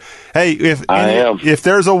place. But, hey, if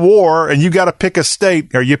there's a war and you got to pick a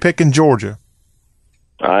state, are you picking Georgia?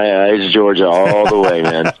 It's Georgia all the way,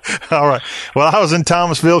 man. All right. Well, I was in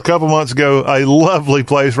Thomasville a couple months ago, a lovely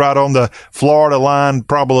place right on the Florida line,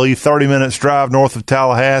 probably 30 minutes drive north of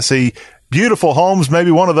Tallahassee. Beautiful homes.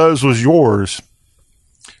 Maybe one of those was yours.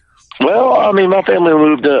 Well, I mean, my family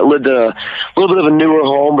lived a little bit of a newer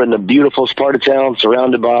home in the beautiful part of town,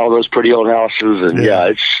 surrounded by all those pretty old houses. And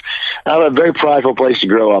it's a very prideful place to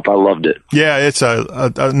grow up. I loved it. Yeah, it's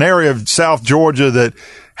an area of South Georgia that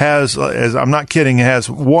has, as I'm not kidding, has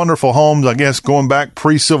wonderful homes, I guess, going back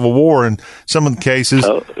pre-Civil War in some of the cases.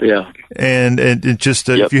 Oh, yeah. And it just,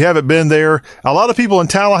 if you haven't been there, a lot of people in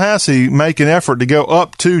Tallahassee make an effort to go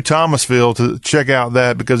up to Thomasville to check out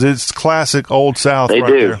that because it's classic Old South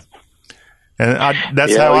there. And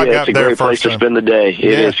that's how I got there first time. It's a great place to spend the day.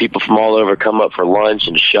 It is. People from all over come up for lunch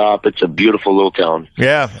and shop. It's a beautiful little town.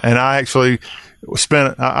 Yeah, and I actually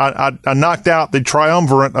I knocked out the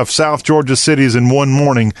triumvirate of South Georgia cities in one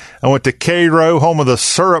morning. I went to Cairo, home of the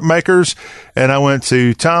syrup makers, and I went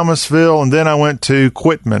to Thomasville, and then I went to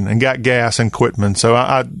Quitman and got gas in Quitman. So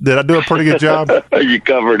did I do a pretty good job? You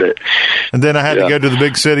covered it. And then I had to go to the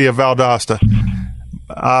big city of Valdosta.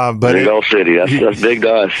 Big old city. That's big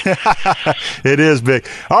to us. It is big.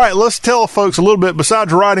 All right, let's tell folks a little bit.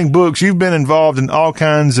 Besides writing books, you've been involved in all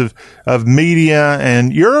kinds of media,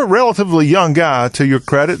 and you're a relatively young guy, to your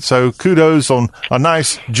credit, so kudos on a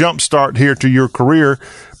nice jump start here to your career.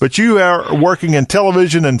 But you are working in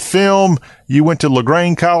television and film. You went to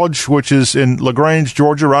LaGrange College, which is in LaGrange,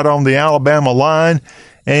 Georgia, right on the Alabama line.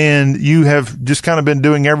 And you have just kind of been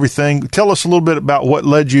doing everything. Tell us a little bit about what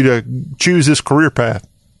led you to choose this career path.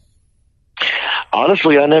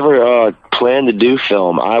 Honestly, I never planned to do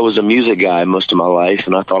film. I was a music guy most of my life,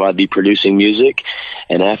 and I thought I'd be producing music.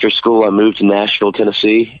 And after school, I moved to Nashville,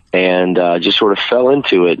 Tennessee, and just sort of fell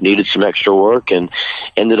into it, needed some extra work, and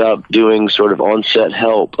ended up doing sort of on-set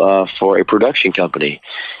help for a production company.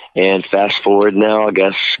 And fast forward now, I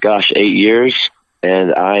guess, 8 years.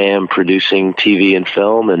 And I am producing TV and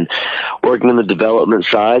film and working in the development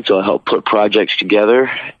side, so I help put projects together.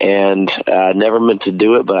 And I never meant to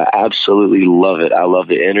do it, but I absolutely love it. I love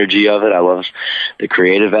the energy of it. I love the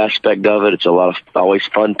creative aspect of it. It's a lot of always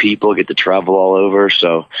fun people, get to travel all over.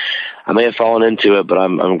 So I may have fallen into it, but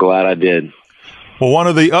I'm glad I did. Well, one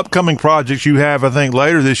of the upcoming projects you have, I think,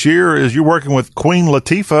 later this year is you're working with Queen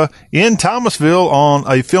Latifah in Thomasville on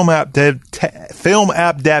a film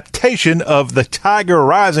adaptation of The Tiger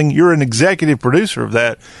Rising. You're an executive producer of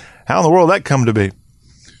that. How in the world did that come to be?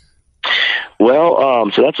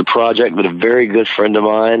 Well, so that's a project with a very good friend of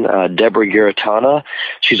mine, Deborah Garatana.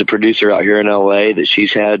 She's a producer out here in L.A. that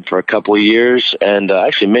she's had for a couple of years, and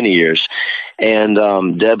actually many years.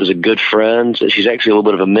 And Deb is a good friend. She's actually a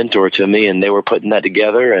little bit of a mentor to me, and they were putting that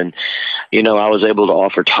together. And, you know, I was able to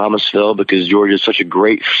offer Thomasville because Georgia is such a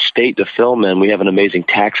great state to film in. We have an amazing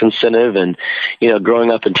tax incentive. And, you know,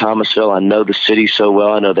 growing up in Thomasville, I know the city so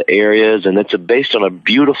well. I know the areas. And it's based on a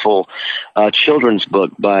beautiful children's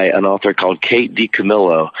book by an author called Kate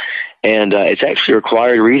DiCamillo. And it's actually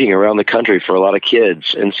required reading around the country for a lot of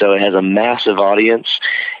kids. And so it has a massive audience.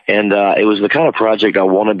 And it was the kind of project I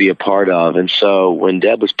want to be a part of. And so when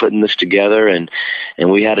Deb was putting this together and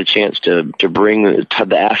we had a chance to bring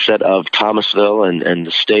the asset of Thomasville and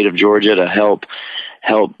the state of Georgia to help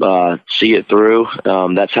see it through,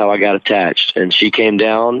 that's how I got attached. And she came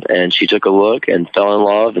down and she took a look and fell in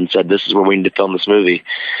love and said, this is where we need to film this movie.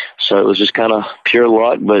 So it was just kind of pure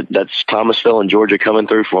luck, but that's Thomasville and Georgia coming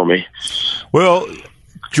through for me. Well,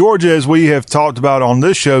 Georgia, as we have talked about on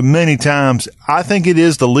this show many times, I think it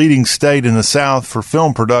is the leading state in the South for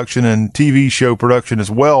film production and TV show production as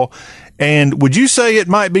well. And would you say it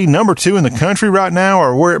might be number 2 in the country right now,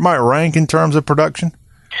 or where it might rank in terms of production?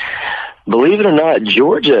 Believe it or not,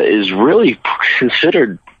 Georgia is really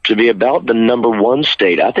considered to be about the number 1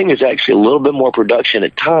 state. I think there's actually a little bit more production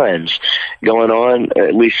at times going on,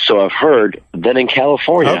 at least so I've heard, than in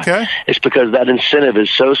California. Okay. It's because that incentive is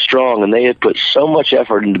so strong, and they have put so much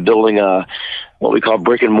effort into building what we call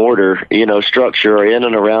brick and mortar, structure in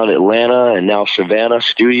and around Atlanta and now Savannah,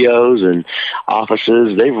 studios and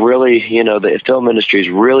offices. They've really, the film industry is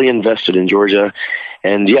really invested in Georgia.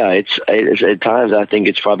 And yeah, it's at times I think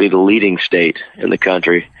it's probably the leading state in the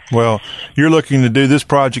country. Well, you're looking to do this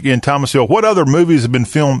project in Thomasville. What other movies have been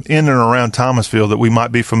filmed in and around Thomasville that we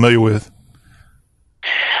might be familiar with?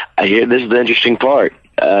 I hear this is the interesting part.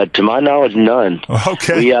 To my knowledge, none.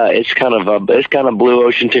 Okay. It's kind of blue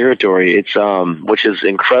ocean territory. It's which is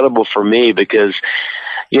incredible for me because,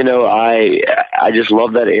 I just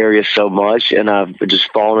love that area so much, and I've just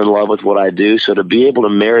fallen in love with what I do. So to be able to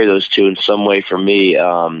marry those two in some way for me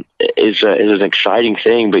is an exciting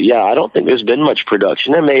thing. But yeah, I don't think there's been much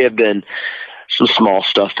production. There may have been some small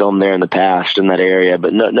stuff filmed there in the past in that area,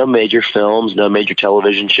 but no major films, no major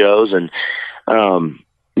television shows, and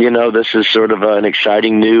this is sort of an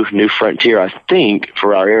exciting new frontier, I think,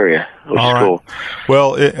 for our area, which is cool.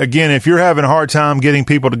 Well, again, if you're having a hard time getting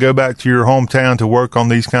people to go back to your hometown to work on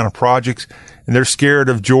these kind of projects, and they're scared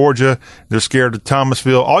of Georgia, they're scared of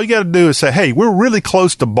Thomasville, all you got to do is say, hey, we're really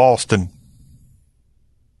close to Boston.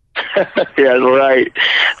 Yeah, right.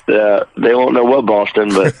 They won't know what Boston,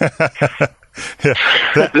 but... Yeah,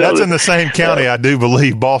 that's in the same county, I do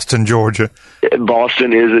believe, Boston, Georgia.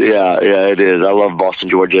 Boston is, it is. I love Boston,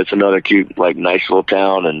 Georgia. It's another cute, nice little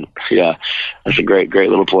town, and yeah, that's a great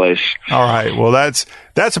little place. All right, well, that's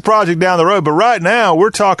a project down the road, but right now we're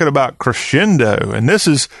talking about Crescendo, and this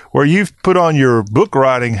is where you've put on your book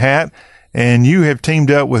writing hat, and you have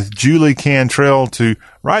teamed up with Julie Cantrell to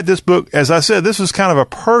write this book. As I said, this is kind of a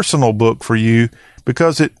personal book for you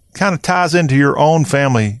because it kind of ties into your own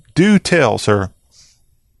family. Do tell, sir.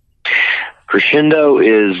 Crescendo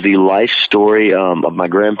is the life story of my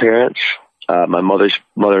grandparents, my mother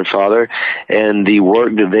and father, and the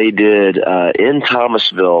work that they did in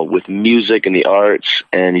Thomasville with music and the arts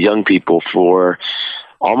and young people for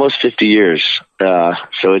almost 50 years.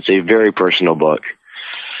 So it's a very personal book.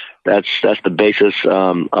 That's the basis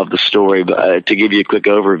of the story. But to give you a quick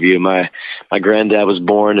overview, my granddad was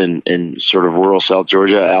born in sort of rural South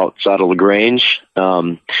Georgia, outside of LaGrange,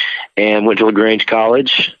 and went to LaGrange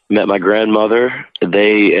College. Met my grandmother.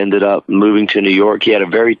 They ended up moving to New York. He had a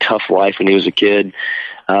very tough life when he was a kid,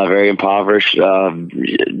 very impoverished,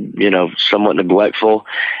 somewhat neglectful,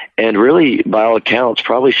 and really, by all accounts,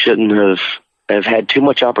 probably shouldn't have had too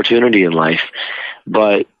much opportunity in life,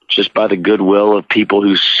 but just by the goodwill of people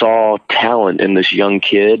who saw talent in this young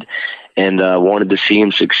kid and wanted to see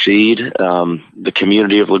him succeed, the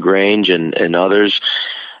community of LaGrange and others.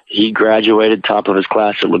 He graduated top of his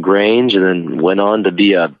class at LaGrange and then went on to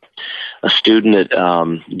be a student at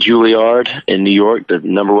Juilliard in New York, the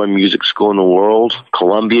 #1 music school in the world,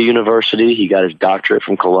 Columbia University. He got his doctorate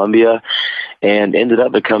from Columbia and ended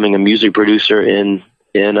up becoming a music producer in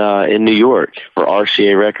New York for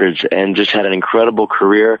RCA Records, and just had an incredible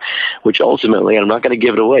career, which ultimately, and I'm not going to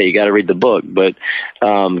give it away, you got to read the book, but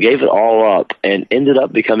gave it all up and ended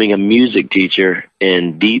up becoming a music teacher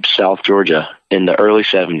in deep South Georgia in the early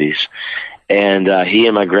 70s. And he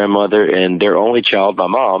and my grandmother and their only child, my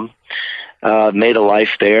mom, made a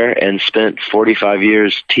life there and spent 45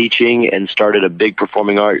 years teaching and started a big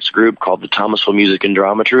performing arts group called the Thomasville Music and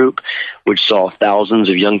Drama Troupe, which saw thousands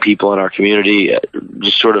of young people in our community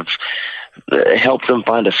just sort of helped them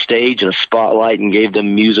find a stage and a spotlight and gave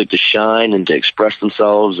them music to shine and to express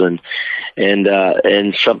themselves, and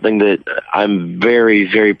something that I'm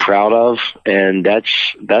very, very proud of. And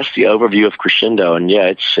that's the overview of Crescendo. And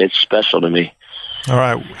yeah, it's special to me. All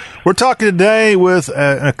right. We're talking today with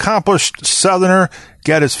an accomplished Southerner,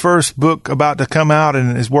 got his first book about to come out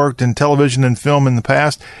and has worked in television and film in the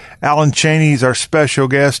past. Alan Cheney is our special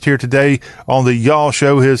guest here today on the Y'all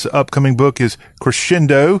Show. His upcoming book is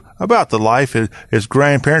Crescendo, about the life of his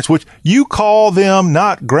grandparents, which you call them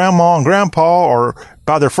not grandma and grandpa or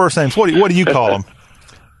by their first names. What do you call them?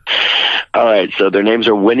 All right, so their names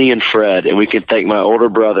are Winnie and Fred, and we can thank my older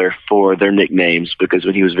brother for their nicknames because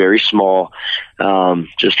when he was very small,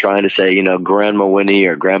 just trying to say, Grandma Winnie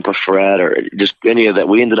or Grandpa Fred or just any of that,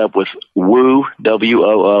 we ended up with Woo,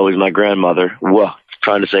 W-O-O is my grandmother,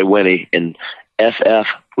 trying to say Winnie, and F-F,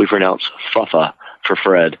 we pronounce Fuffa, for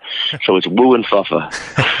Fred. So it's Woo and Fuffa.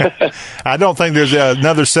 I don't think there's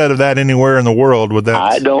another set of that anywhere in the world with that.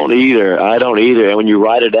 I don't either. And when you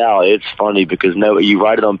write it out, it's funny because you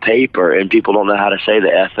write it on paper and people don't know how to say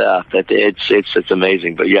the FF. It's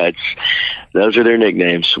amazing. But yeah, those are their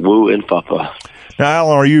nicknames, Woo and Fuffa. Now,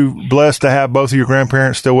 Alan, are you blessed to have both of your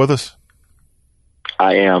grandparents still with us?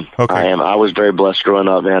 I am. Okay. I am. I was very blessed growing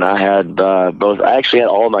up, man. I had both. I actually had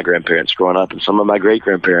all of my grandparents growing up and some of my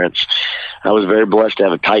great-grandparents. I was very blessed to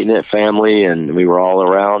have a tight-knit family, and we were all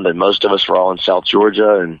around, and most of us were all in South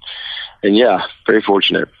Georgia, and yeah, very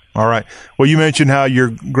fortunate. All right. Well, you mentioned how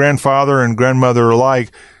your grandfather and grandmother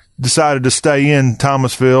alike decided to stay in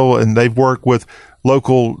Thomasville, and they've worked with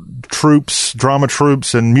local troops, drama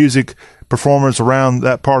troops, and music performers around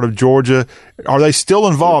that part of Georgia. Are they still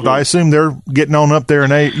involved? I assume they're getting on up there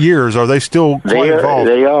in 8 years. Are they still quite involved?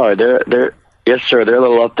 They are. They're yes, sir. They're a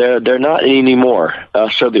little up there. They're not anymore.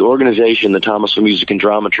 So the organization, the Thomasville Music and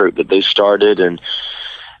Drama Troupe that they started and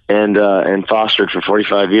fostered for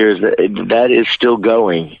 45 years, that is still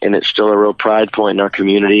going, and it's still a real pride point in our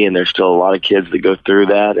community. And there's still a lot of kids that go through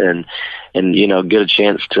that and get a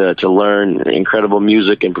chance to learn incredible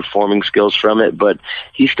music and performing skills from it. But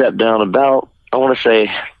he stepped down about, I want to say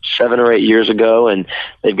 7 or 8 years ago, and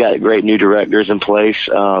they've got great new directors in place.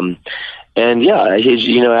 And yeah, he's,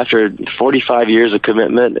 after 45 years of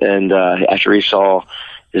commitment and after he saw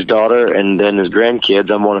his daughter and then his grandkids,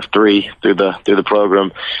 I'm one of 3 through the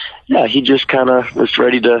program. Yeah, he just kind of was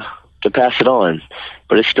ready to pass it on,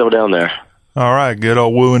 but it's still down there. All right, good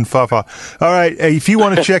old Woo and Fuffa. All right, if you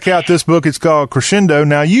want to check out this book, it's called Crescendo.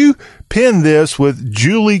 Now, you penned this with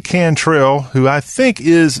Julie Cantrell, who I think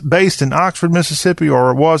is based in Oxford, Mississippi,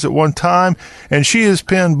 or was at one time, and she has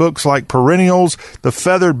penned books like Perennials, The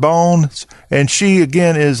Feathered Bones, and she,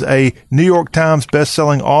 again, is a New York Times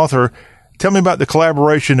best-selling author. Tell me about the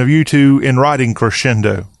collaboration of you two in writing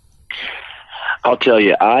Crescendo. I'll tell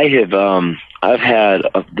you, I've had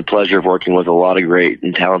the pleasure of working with a lot of great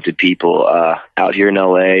and talented people out here in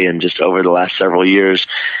LA, and just over the last several years,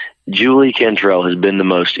 Julie Cantrell has been the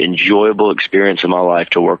most enjoyable experience of my life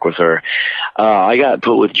to work with her. I got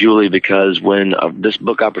put with Julie because when this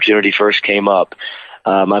book opportunity first came up,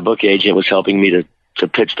 my book agent was helping me to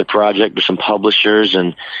pitch the project to some publishers,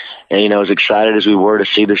 and as excited as we were to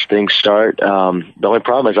see this thing start, the only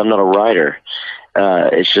problem is I'm not a writer.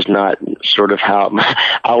 It's just not sort of how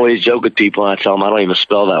I always joke with people, and I tell them I don't even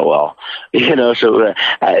spell that well, so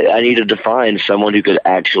I needed to find someone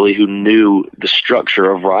who knew the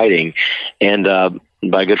structure of writing. And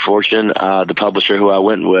by good fortune, the publisher who I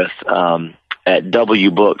went with at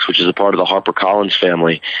W Books, which is a part of the HarperCollins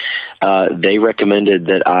family, they recommended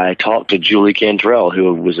that I talk to Julie Cantrell,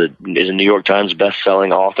 who is a New York Times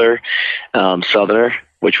best-selling author, Southerner,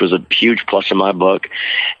 which was a huge plus in my book.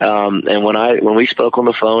 And when we spoke on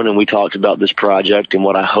the phone and we talked about this project and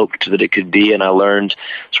what I hoped that it could be, and I learned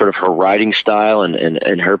sort of her writing style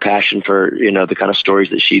and her passion for, the kind of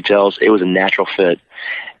stories that she tells, it was a natural fit.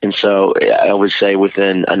 And so I would say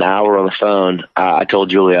within an hour on the phone, I told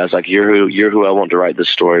Julie, I was like, you're who I want to write this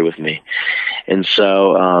story with me. And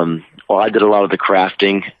so, I did a lot of the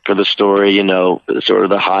crafting for the story, sort of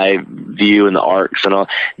the high view and the arcs and all.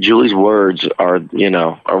 Julie's words are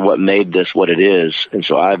what made this what it is. And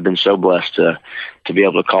so I've been so blessed to be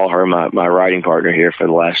able to call her my writing partner here for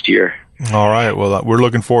the last year. All right. Well, we're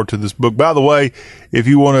looking forward to this book. By the way, if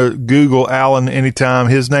you want to Google Alan anytime,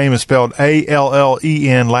 his name is spelled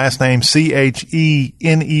Allen, last name Cheney,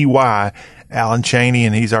 Alan Cheney,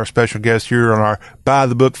 and he's our special guest here on our Buy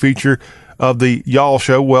the Book feature of the Y'all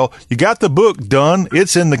Show. Well, you got the book done.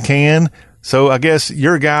 It's in the can. So I guess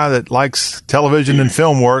you're a guy that likes television and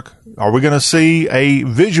film work. Are we going to see a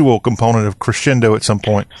visual component of Crescendo at some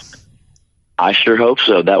point? I sure hope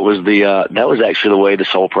so. That was actually the way this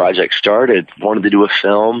whole project started. Wanted to do a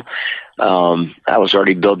film. I was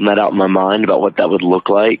already building that out in my mind about what that would look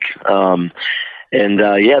like. The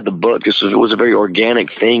book, it was a very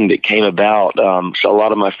organic thing that came about. So a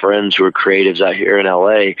lot of my friends who are creatives out here in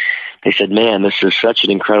LA, they said, man, this is such an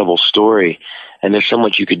incredible story, and there's so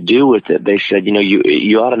much you could do with it. They said,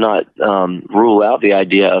 you ought to not rule out the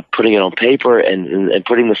idea of putting it on paper and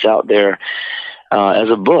putting this out there as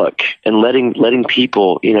a book and letting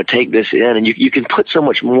people, take this in. And you can put so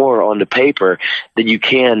much more onto paper than you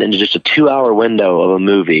can in just a 2-hour window of a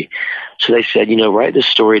movie. So they said, write this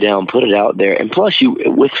story down, put it out there. And plus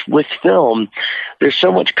with film, there's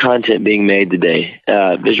so much content being made today,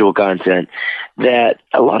 visual content, that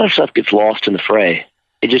a lot of stuff gets lost in the fray.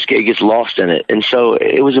 It gets lost in it. And so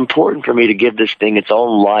it was important for me to give this thing its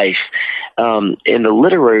own life in the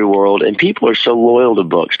literary world. And people are so loyal to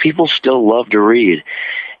books. People still love to read.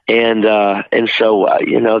 And so,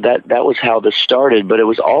 that was how this started, but it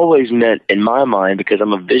was always meant in my mind, because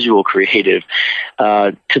I'm a visual creative,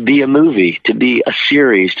 to be a movie, to be a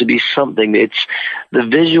series, to be something. It's the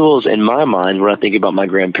visuals in my mind when I think about my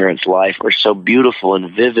grandparents' life are so beautiful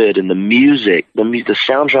and vivid, and the music, the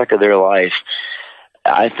soundtrack of their life,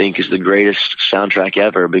 I think is the greatest soundtrack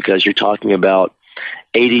ever, because you're talking about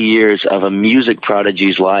 80 years of a music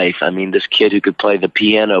prodigy's life. I mean, this kid who could play the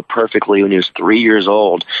piano perfectly when he was 3 years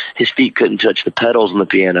old. His feet couldn't touch the pedals on the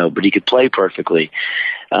piano, but he could play perfectly.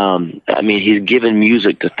 He's given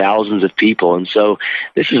music to thousands of people. And so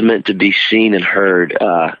this is meant to be seen and heard,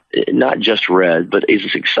 not just read. But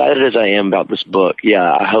as excited as I am about this book,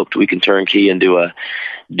 I hope we can turnkey and do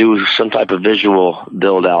some type of visual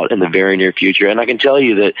build out in the very near future. And I can tell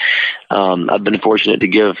you that I've been fortunate to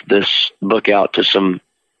give this book out to some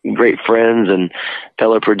great friends and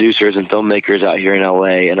fellow producers and filmmakers out here in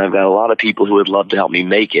LA. And I've got a lot of people who would love to help me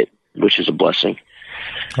make it, which is a blessing.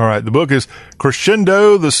 All right. The book is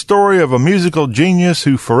Crescendo, the story of a musical genius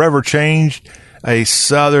who forever changed a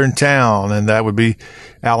southern town. And that would be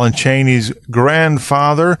Alan Chaney's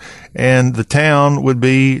grandfather, and the town would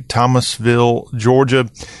be Thomasville, Georgia,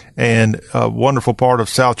 and a wonderful part of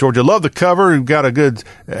South Georgia. Love the cover. You've got a good,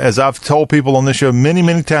 as I've told people on this show many,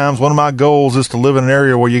 many times, one of my goals is to live in an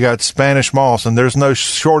area where you got Spanish moss, and there's no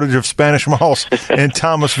shortage of Spanish moss in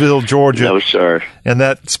Thomasville, Georgia. No, sir. And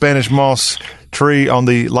that Spanish moss tree on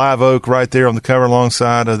the live oak right there on the cover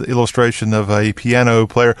alongside of the illustration of a piano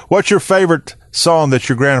player. What's your favorite song that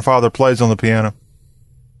your grandfather plays on the piano?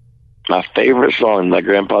 My favorite song my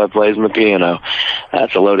grandfather plays on the piano?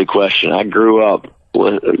 That's a loaded question. I grew up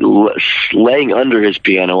laying under his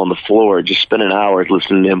piano on the floor, just spending hours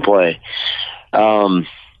listening to him play. Let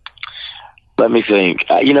me think.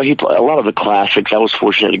 He played a lot of the classics. I was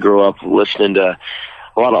fortunate to grow up listening to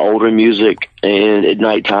a lot of older music, and at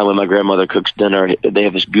nighttime when my grandmother cooks dinner, they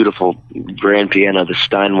have this beautiful grand piano, the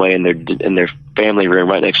Steinway, in their family room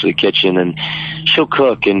right next to the kitchen, and she'll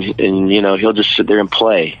cook, and he'll just sit there and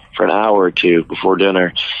play for an hour or two before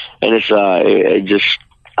dinner. And it's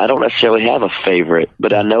I don't necessarily have a favorite,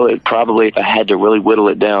 but I know it probably, if I had to really whittle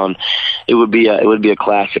it down, it would be a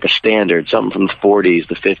classic, a standard, something from the 40s,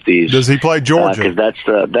 the 50s. Does he play Georgia?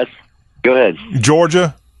 Because go ahead.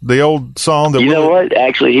 Georgia? The old song that know what?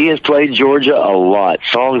 Actually, he has played Georgia a lot.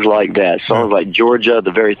 Songs like that. Songs like Georgia, The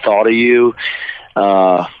Very Thought of You.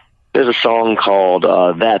 There's a song called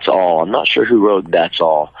That's All. I'm not sure who wrote That's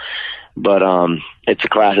All, but it's a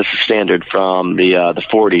class. It's a standard from the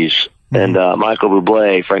 40s. And Michael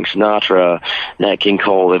Bublé, Frank Sinatra, Nat King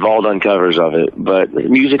Cole, they've all done covers of it. But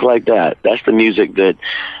music like that, that's the music that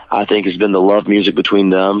I think has been the love music between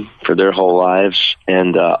them for their whole lives.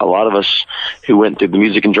 And a lot of us who went through the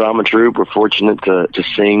music and drama troupe were fortunate to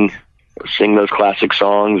sing those classic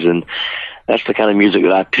songs. And that's the kind of music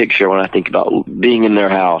that I picture when I think about being in their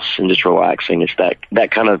house and just relaxing. It's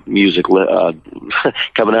that kind of music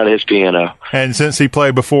coming out of his piano. And since he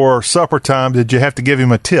played before supper time, did you have to give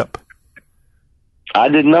him a tip? I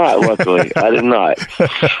did not, luckily. I did not.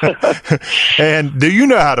 And do you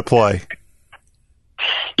know how to play?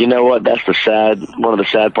 You know what? That's one of the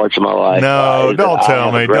sad parts of my life. No, don't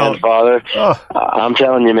tell me. Grandfather. I'm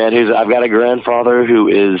telling you, man, I've got a grandfather who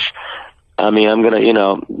is,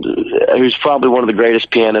 who's probably one of the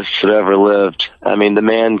greatest pianists that ever lived. I mean, the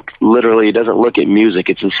man literally doesn't look at music.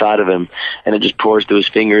 It's inside of him, and it just pours through his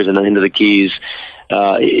fingers and then into the keys.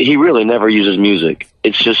 He really never uses music.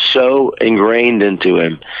 It's just so ingrained into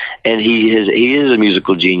him, and he is a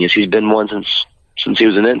musical genius. He's been one since he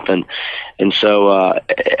was an infant, and so I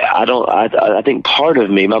think part of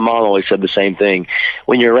me, my mom always said the same thing.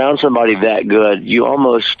 When you're around somebody that good, you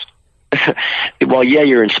almost,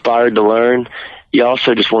 you're inspired to learn. You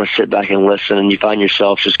also just want to sit back and listen, and you find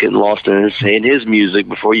yourself just getting lost in his music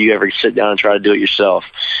before you ever sit down and try to do it yourself.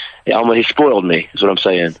 He spoiled me, is what I'm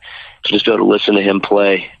saying. To just be able to listen to him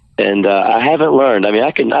play. And I haven't learned. I mean,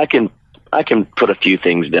 I can put a few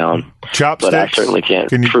things down. Chopsticks? But I certainly can't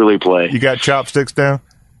truly play. You got chopsticks down?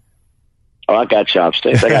 Oh, I got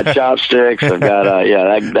chopsticks. I got chopsticks. I've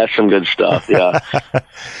got, that's some good stuff, yeah.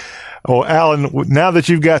 Well, Alan, now that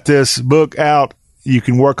you've got this book out, you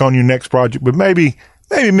can work on your next project, but maybe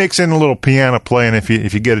mix in a little piano playing if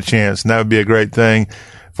you get a chance, and that would be a great thing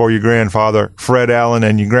for your grandfather, Fred Allen,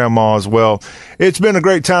 and your grandma as well. It's been a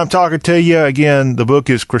great time talking to you. Again, the book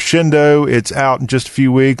is Crescendo. It's out in just a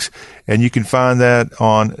few weeks, and you can find that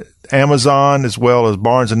on Amazon as well as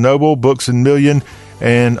Barnes & Noble, Books A Million,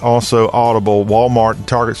 and also Audible. Walmart and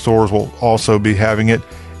Target stores will also be having it.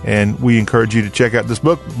 And we encourage you to check out this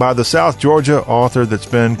book by the South Georgia author that's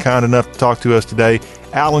been kind enough to talk to us today,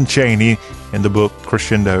 Alan Cheney, in the book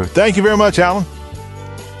Crescendo. Thank you very much, Alan.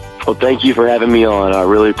 Well, thank you for having me on. I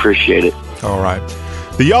really appreciate it. All right.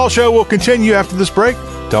 The Y'all Show will continue after this break.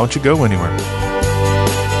 Don't you go anywhere.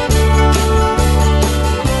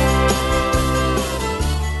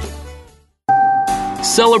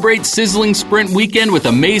 Celebrate Sizzling Sprint Weekend with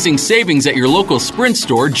amazing savings at your local Sprint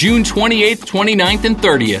store June 28th, 29th, and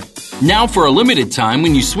 30th. Now for a limited time,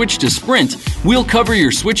 when you switch to Sprint, we'll cover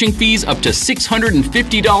your switching fees up to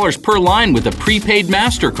 $650 per line with a prepaid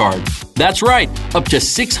MasterCard. That's right, up to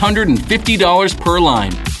 $650 per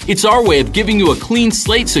line. It's our way of giving you a clean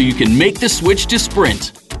slate so you can make the switch to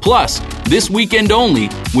Sprint. Plus, this weekend only,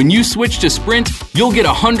 when you switch to Sprint, you'll get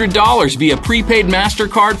 $100 via prepaid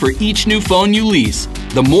MasterCard for each new phone you lease.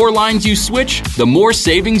 The more lines you switch, the more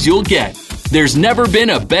savings you'll get. There's never been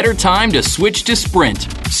a better time to switch to Sprint.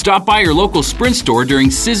 Stop by your local Sprint store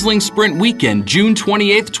during Sizzling Sprint Weekend, June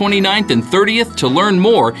 28th, 29th, and 30th to learn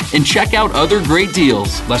more and check out other great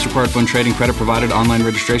deals. Less required phone trading, credit provided, online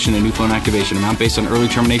registration, and new phone activation. Amount based on early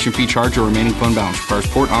termination fee charge or remaining phone balance. Requires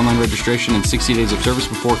port, online registration, and 60 days of service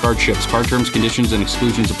before card ships. Card terms, conditions, and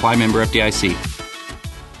exclusions apply. Member FDIC.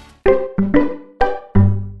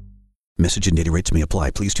 Message and data rates may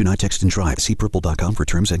apply. Please do not text and drive. See purple.com for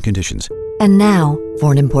terms and conditions. And now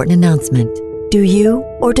for an important announcement. Do you,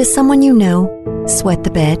 or does someone you know, sweat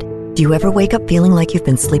the bed? Do you ever wake up feeling like you've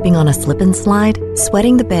been sleeping on a slip and slide?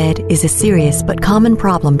 Sweating the bed is a serious but common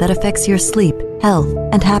problem that affects your sleep, health,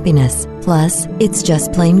 and happiness. Plus, it's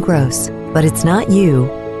just plain gross. But it's not you,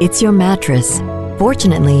 it's your mattress.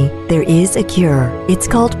 Fortunately, there is a cure. It's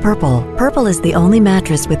called Purple. Purple is the only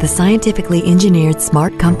mattress with a scientifically engineered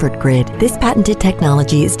smart comfort grid. This patented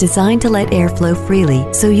technology is designed to let air flow freely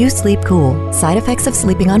so you sleep cool. Side effects of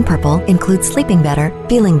sleeping on Purple include sleeping better,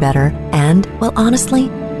 feeling better, and, well,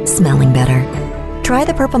 honestly, smelling better. Try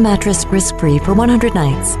the Purple mattress risk-free for 100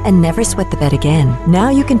 nights and never sweat the bed again. Now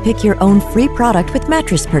you can pick your own free product with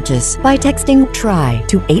mattress purchase by texting TRY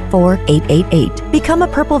to 84888. Become a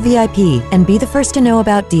Purple VIP and be the first to know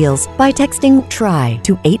about deals by texting TRY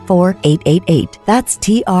to 84888. That's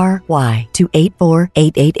TRY to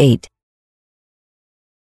 84888.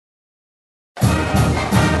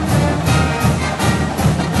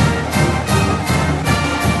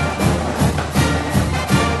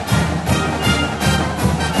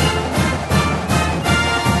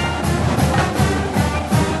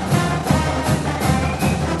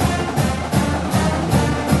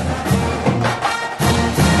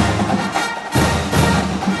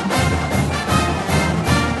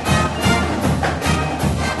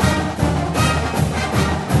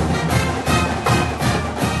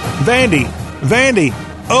 Vandy,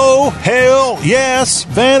 oh hell yes,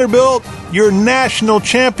 Vanderbilt, your national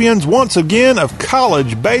champions once again of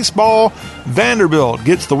college baseball. Vanderbilt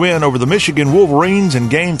gets the win over the Michigan Wolverines in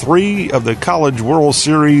Game 3 of the College World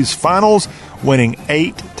Series Finals, winning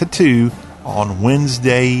 8-2 on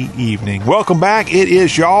Wednesday evening. Welcome back. It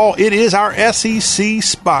is our SEC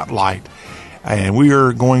Spotlight, and we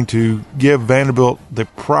are going to give Vanderbilt the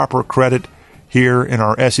proper credit here in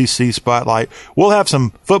our SEC Spotlight. We'll have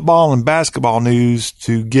some football and basketball news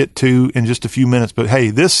to get to in just a few minutes. But hey,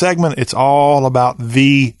 this segment, it's all about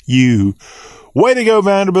VU. Way to go,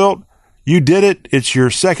 Vanderbilt. You did it. It's your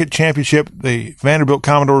second championship. The Vanderbilt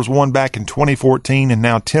Commodores won back in 2014, and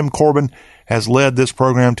now Tim Corbin has led this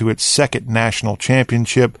program to its second national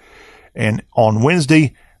championship. And on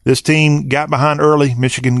Wednesday, this team got behind early.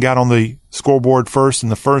 Michigan got on the scoreboard first in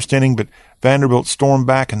the first inning, but Vanderbilt stormed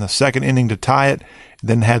back in the second inning to tie it,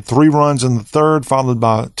 then had 3 runs in the third, followed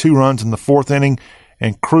by 2 runs in the fourth inning,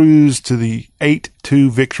 and cruised to the 8-2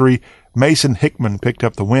 victory. Mason Hickman picked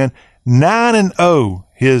up the win. 9-0,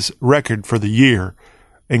 his record for the year.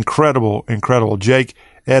 Incredible. Jake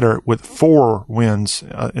Eder with 4 wins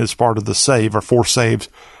as part of the save, or 4 saves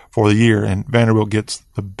for the year, and Vanderbilt gets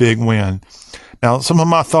the big win. Now, some of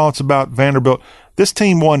my thoughts about Vanderbilt. This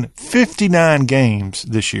team won 59 games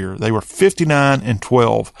this year. They were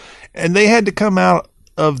 59-12, and they had to come out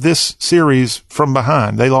of this series from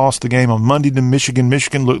behind. They lost the game on Monday to Michigan.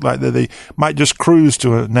 Michigan looked like they might just cruise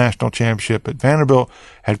to a national championship, but Vanderbilt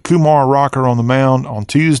had Kumar Rocker on the mound on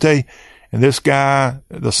Tuesday, and this guy,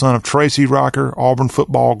 the son of Tracy Rocker, Auburn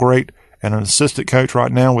football great, and an assistant coach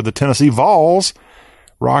right now with the Tennessee Vols.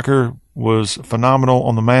 Rocker was phenomenal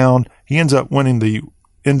on the mound. He ends up winning the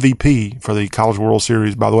MVP for the College World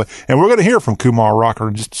Series, by the way. And we're going to hear from Kumar Rocker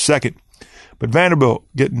in just a second. But Vanderbilt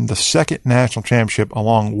getting the second national championship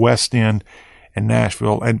along West End and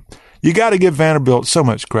Nashville. And You got to give Vanderbilt so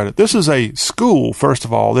much credit. This is a school, first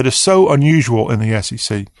of all, that is so unusual in the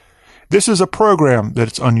SEC. This is a program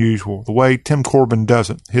that's unusual, the way Tim Corbin does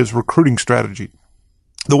it, his recruiting strategy,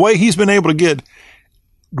 the way he's been able to get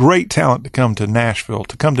great talent to come to Nashville,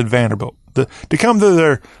 to come to Vanderbilt, to come to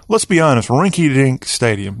their, let's be honest, rinky-dink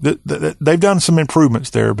stadium. They've done some improvements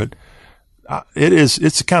there, but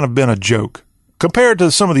it's kind of been a joke compared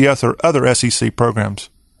to some of the other SEC programs.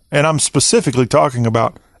 And I'm specifically talking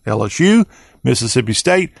about LSU, Mississippi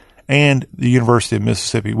State, and the University of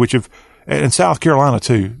Mississippi, which have, and South Carolina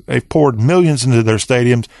too. They've poured millions into their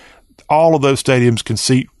stadiums. All of those stadiums can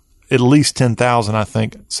seat at least 10,000, I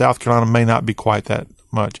think. South Carolina may not be quite that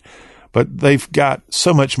much, but they've got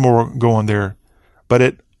so much more going there. But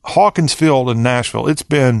at Hawkins Field in Nashville, it's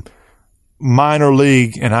been minor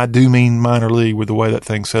league, and I do mean minor league with the way that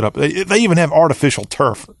thing's set up. They even have artificial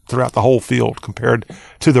turf throughout the whole field compared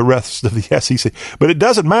to the rest of the SEC. But it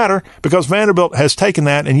doesn't matter because Vanderbilt has taken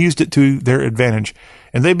that and used it to their advantage.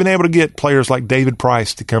 And they've been able to get players like David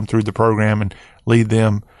Price to come through the program and lead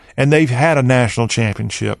them. And they've had a national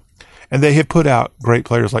championship. And they have put out great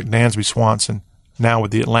players like Dansby Swanson, now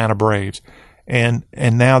with the Atlanta Braves. And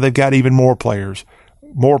now they've got even more players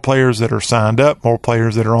that are signed up, more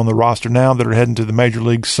players that are on the roster now that are heading to the major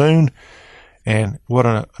leagues soon. And what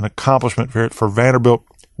an accomplishment for Vanderbilt,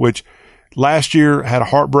 which last year had a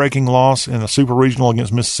heartbreaking loss in a super regional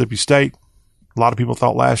against Mississippi State. A lot of people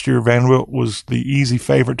thought last year Vanderbilt was the easy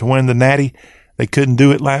favorite to win the Natty. They couldn't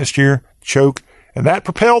do it last year, choke. And that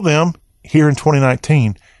propelled them here in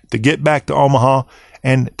 2019 to get back to Omaha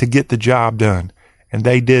and to get the job done. And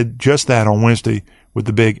they did just that on Wednesday with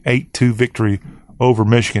the big 8-2 victory over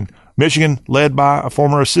Michigan. Michigan led by a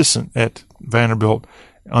former assistant at Vanderbilt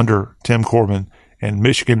under Tim Corbin. And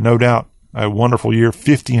Michigan, no doubt, a wonderful year,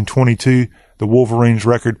 50-22, the Wolverines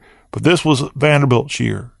record. But this was Vanderbilt's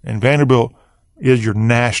year, and Vanderbilt is your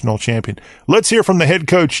national champion. Let's hear from the head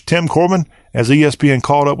coach, Tim Corbin, as ESPN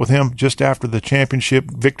called up with him just after the championship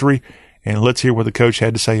victory. And let's hear what the coach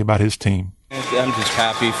had to say about his team. I'm just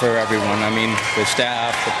happy for everyone. I mean, the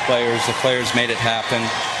staff, the players made it happen.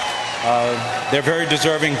 They're a very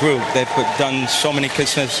deserving group. They've done so many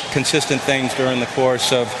consistent things during the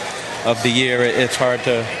course of the year. It's hard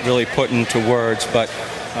to really put into words, but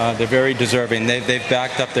they're very deserving. They've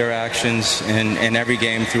backed up their actions in every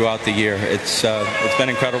game throughout the year. It's been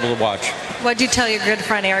incredible to watch. What did you tell your good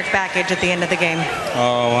friend Eric Backage at the end of the game?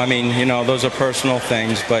 Oh, I mean, those are personal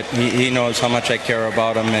things, but he knows how much I care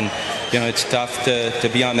about him, and it's tough to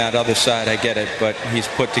be on that other side. I get it, but he's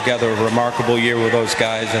put together a remarkable year with those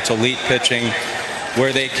guys. That's elite pitching,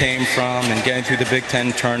 where they came from, and getting through the Big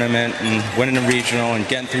Ten tournament, and winning a regional, and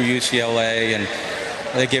getting through UCLA, and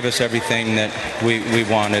they gave us everything that we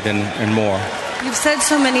wanted and more. You've said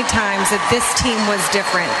so many times that this team was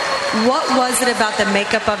different. What was it about the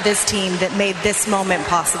makeup of this team that made this moment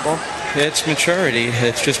possible? It's maturity.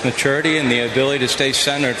 It's just maturity and the ability to stay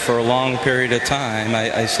centered for a long period of time.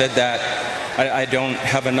 I said that. I don't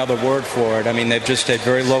have another word for it. I mean, they've just stayed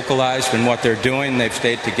very localized in what they're doing. They've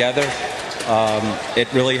stayed together.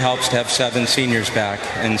 It really helps to have 7 seniors back,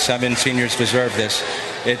 and 7 seniors deserve this.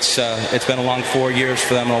 It's been a long 4 years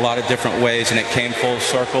for them in a lot of different ways, and it came full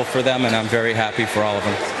circle for them, and I'm very happy for all of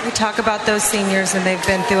them. We talk about those seniors, and they've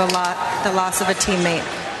been through a lot, the loss of a teammate.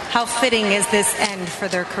 How fitting is this end for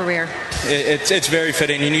their career? It's very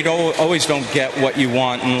fitting, and you always don't get what you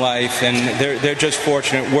want in life, and they're just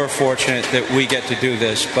fortunate. We're fortunate that we get to do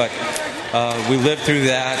this, but we lived through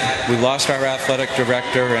that. We lost our athletic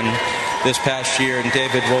director, and this past year, and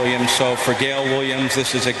David Williams. So for Gail Williams,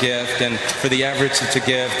 this is a gift, and for the Everetts, it's a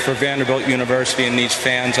gift. For Vanderbilt University and these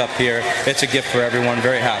fans up here, it's a gift for everyone.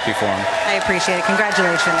 Very happy for them. I appreciate it.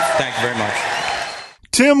 Congratulations. Thank you very much.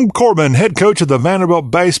 Tim Corbin, head coach of the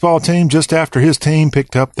Vanderbilt baseball team, just after his team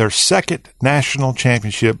picked up their second national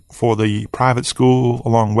championship for the private school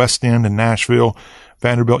along West End in Nashville.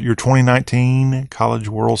 Vanderbilt, your 2019 College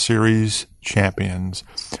World Series champions.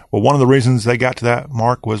 Well, one of the reasons they got to that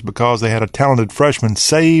mark was because they had a talented freshman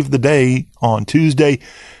save the day on Tuesday.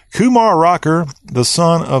 Kumar Rocker, the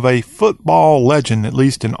son of a football legend, at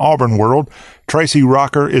least in Auburn world. Tracy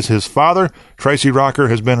Rocker is his father. Tracy Rocker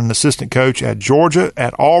has been an assistant coach at Georgia,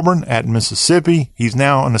 at Auburn, at Mississippi. He's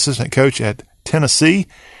now an assistant coach at Tennessee.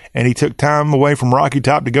 And he took time away from Rocky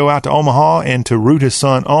Top to go out to Omaha and to root his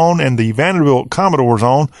son on and the Vanderbilt Commodores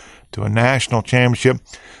on to a national championship.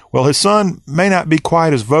 Well, his son may not be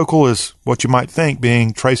quite as vocal as what you might think,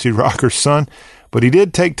 being Tracy Rocker's son, but he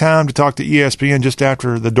did take time to talk to ESPN just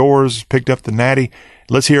after the Doors picked up the Natty.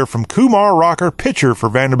 Let's hear from Kumar Rocker, pitcher for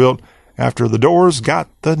Vanderbilt, after the Doors got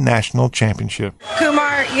the national championship.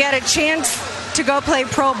 Kumar, you had a chance to go play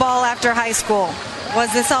pro ball after high school.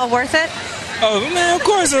 Was this all worth it? Oh, man, of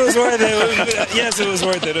course it was worth it. Yes, it was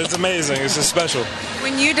worth it. It's amazing. It's just special.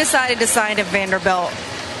 When you decided to sign at Vanderbilt,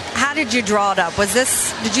 how did you draw it up?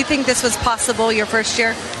 Did you think this was possible your first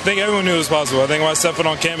year? I think everyone knew it was possible. I think when I stepped foot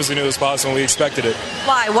on campus, we knew it was possible, and we expected it.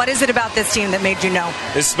 Why? What is it about this team that made you know?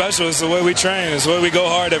 It's special. It's the way we train. It's the way we go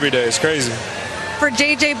hard every day. It's crazy. For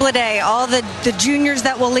J.J. Bleday, all the juniors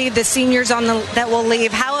that will leave, the seniors that will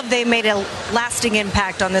leave, how have they made a lasting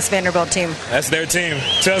impact on this Vanderbilt team? That's their team.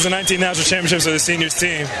 2019 National Championships are the seniors'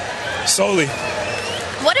 team, solely.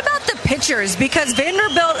 What about the pitchers? Because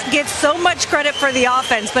Vanderbilt gets so much credit for the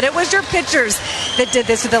offense, but it was your pitchers that did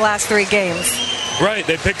this for the last 3 games. Right.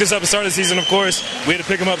 They picked us up at the start of the season, of course. We had to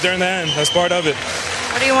pick them up during the end. That's part of it.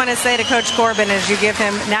 What do you want to say to Coach Corbin as you give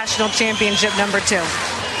him national championship number 2?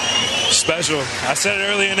 Special. I said it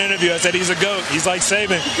earlier in the interview. I said he's a GOAT. He's like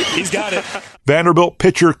Saban. He's got it. Vanderbilt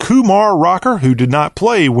pitcher Kumar Rocker, who did not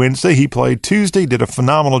play Wednesday, he played Tuesday, did a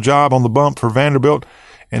phenomenal job on the bump for Vanderbilt.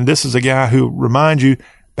 And this is a guy who, remind you,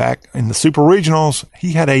 back in the Super Regionals,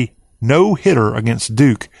 he had a no-hitter against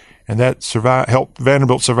Duke. And that helped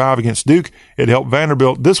Vanderbilt survive against Duke. It helped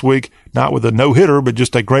Vanderbilt this week, not with a no-hitter, but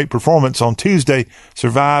just a great performance on Tuesday,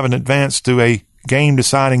 survive and advance to a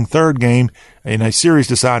game-deciding third game, in a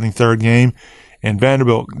series-deciding third game. And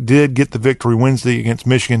Vanderbilt did get the victory Wednesday against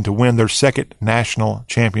Michigan to win their second national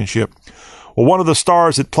championship. Well, one of the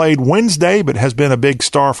stars that played Wednesday but has been a big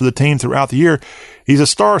star for the team throughout the year, he's a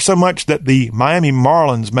star so much that the Miami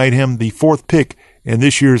Marlins made him the 4th pick in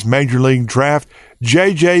this year's Major League Draft.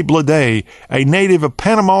 J.J. Bleday, a native of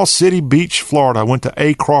Panama City Beach, Florida, went to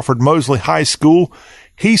A. Crawford Mosley High School.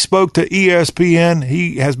 He spoke to ESPN.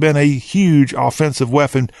 He has been a huge offensive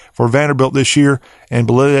weapon for Vanderbilt this year, and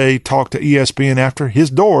Bleday talked to ESPN after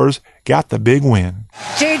his Doors got the big win.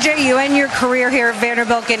 JJ, you end your career here at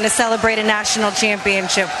Vanderbilt getting to celebrate a national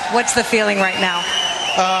championship. What's the feeling right now?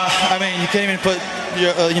 I mean, you can't even put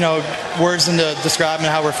words into describing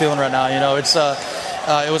how we're feeling right now.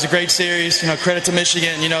 It was a great series. Credit to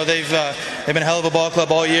Michigan. They've been a hell of a ball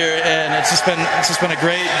club all year, and it's just been a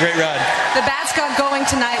great ride. The bats got going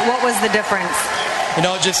tonight. What was the difference?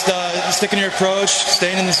 Just sticking to your approach,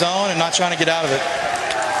 staying in the zone, and not trying to get out of it.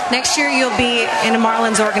 Next year you'll be in a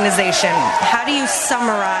Marlins organization. How do you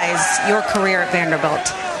summarize your career at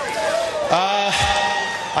Vanderbilt?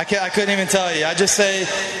 I couldn't even tell you. I just say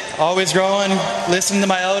always growing, listening to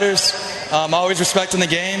my elders, always respecting the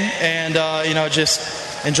game, and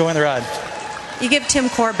just enjoying the ride. You give Tim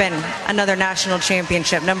Corbin another national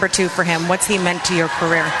championship, number 2 for him. What's he meant to your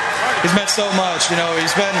career? He's meant so much.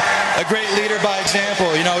 He's been a great leader by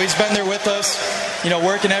example. He's been there with us,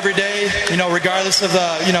 working every day, regardless of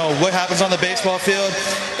what happens on the baseball field.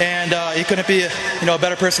 And he couldn't be a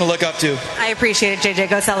better person to look up to. I appreciate it, JJ.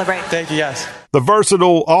 Go celebrate. Thank you, guys. The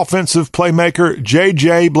versatile offensive playmaker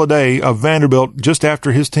J.J. Bleday of Vanderbilt, just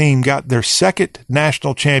after his team got their second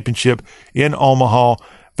national championship in Omaha.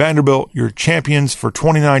 Vanderbilt, your champions for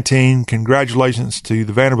 2019. Congratulations to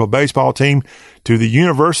the Vanderbilt baseball team, to the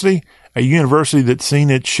university, a university that's seen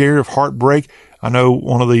its share of heartbreak. I know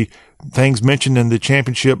one of the things mentioned in the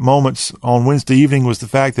championship moments on Wednesday evening was the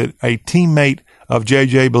fact that a teammate of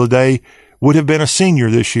J.J. Bleday would have been a senior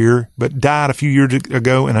this year, but died a few years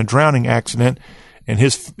ago in a drowning accident, and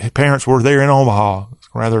his parents were there in Omaha. It's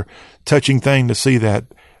a rather touching thing to see that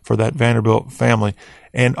for that Vanderbilt family.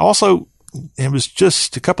 And also, it was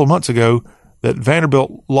just a couple of months ago that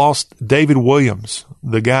Vanderbilt lost David Williams,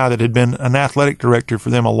 the guy that had been an athletic director for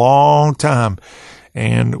them a long time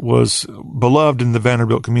and was beloved in the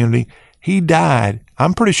Vanderbilt community. He died.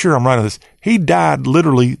 I'm pretty sure I'm right on this. He died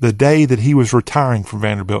literally the day that he was retiring from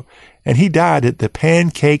Vanderbilt. And he died at the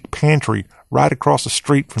Pancake Pantry right across the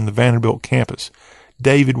street from the Vanderbilt campus.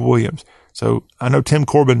 David Williams. So I know Tim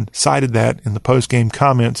Corbin cited that in the post-game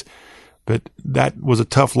comments, but that was a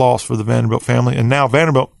tough loss for the Vanderbilt family. And now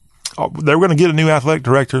Vanderbilt, they're going to get a new athletic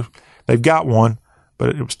director. They've got one, but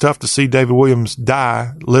it was tough to see David Williams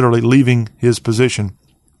die, literally leaving his position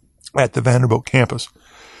at the Vanderbilt campus.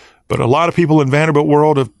 But a lot of people in Vanderbilt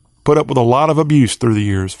world have put up with a lot of abuse through the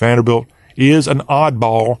years. Vanderbilt is an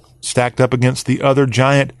oddball stacked up against the other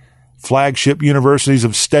giant flagship universities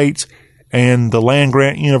of states and the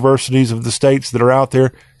land-grant universities of the states that are out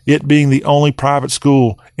there, it being the only private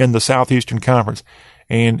school in the Southeastern Conference.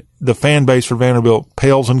 And the fan base for Vanderbilt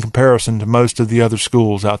pales in comparison to most of the other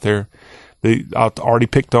schools out there. I already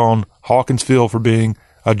picked on Hawkins Field for being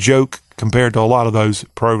a joke compared to a lot of those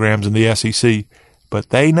programs in the SEC. But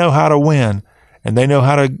they know how to win, and they know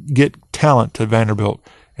how to get talent to Vanderbilt.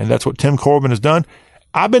 And that's what Tim Corbin has done.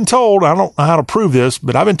 I've been told, I don't know how to prove this,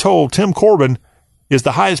 but I've been told Tim Corbin is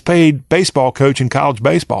the highest paid baseball coach in college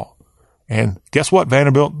baseball. And guess what,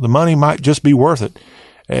 Vanderbilt? The money might just be worth it.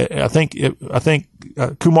 I think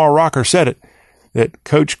Kumar Rocker said it, that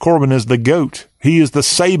Coach Corbin is the GOAT. He is the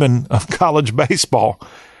Saban of college baseball.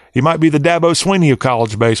 He might be the Dabo Swinney of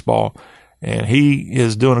college baseball. And he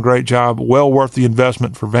is doing a great job, well worth the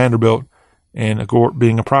investment for Vanderbilt. And of course,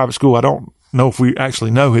 being a private school, I don't know if we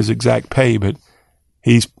actually know his exact pay, but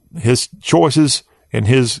his choices and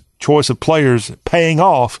his choice of players paying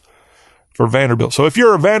off for Vanderbilt. So if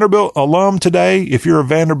you're a Vanderbilt alum today, if you're a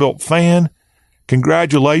Vanderbilt fan,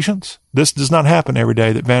 congratulations. This does not happen every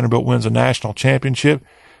day that Vanderbilt wins a national championship,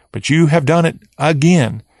 but you have done it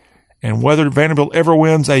again. And whether Vanderbilt ever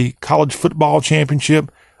wins a college football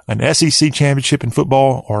championship, an SEC championship in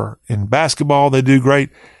football or in basketball, they do great,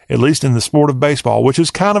 at least in the sport of baseball, which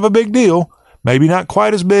is kind of a big deal. Maybe not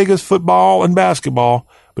quite as big as football and basketball,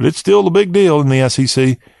 but it's still a big deal in the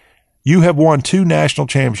SEC. You have won 2 national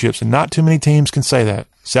championships, and not too many teams can say that.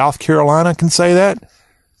 South Carolina can say that.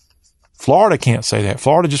 Florida can't say that.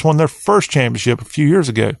 Florida just won their first championship a few years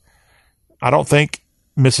ago. I don't think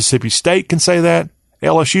Mississippi State can say that.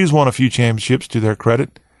 LSU's won a few championships to their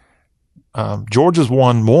credit. Georgia's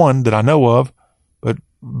won one that I know of, but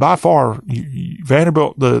by far,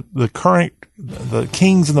 Vanderbilt, the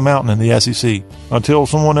kings of the mountain in the SEC, until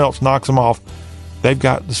someone else knocks them off, they've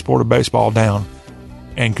got the sport of baseball down.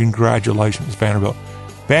 And congratulations, Vanderbilt.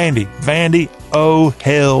 Vandy, oh,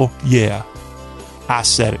 hell yeah. I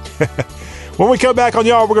said it. When we come back on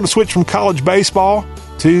y'all, we're going to switch from college baseball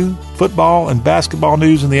to football and basketball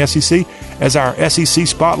news in the SEC as our SEC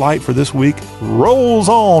spotlight for this week rolls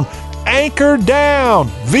on. Anchor down,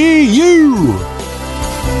 VU!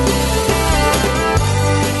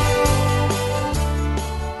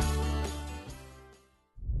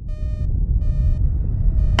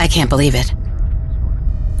 I can't believe it.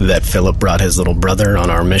 That Philip brought his little brother on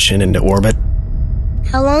our mission into orbit.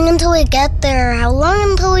 How long until we get there? How long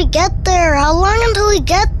until we get there? How long until we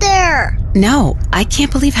get there? No, I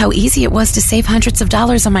can't believe how easy it was to save hundreds of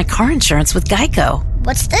dollars on my car insurance with Geico.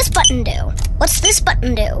 What's this button do? What's this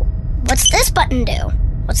button do? What's this button do?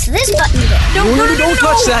 What's this button do? Don't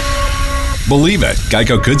touch that! Believe it,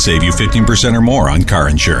 Geico could save you 15% or more on car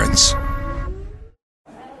insurance.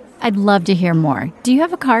 I'd love to hear more. Do you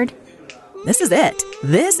have a card? This is it.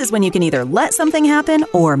 This is when you can either let something happen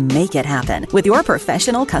or make it happen with your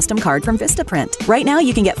professional custom card from Vistaprint. Right now,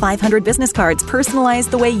 you can get 500 business cards personalized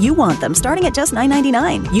the way you want them, starting at just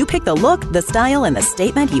 $9.99. You pick the look, the style, and the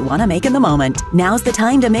statement you want to make in the moment. Now's the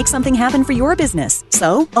time to make something happen for your business.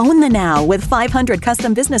 So, own the now with 500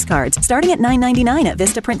 custom business cards, starting at $9.99 at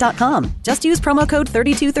Vistaprint.com. Just use promo code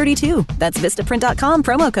 3232. That's Vistaprint.com,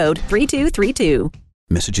 promo code 3232.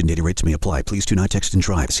 Message and data rates may apply. Please do not text and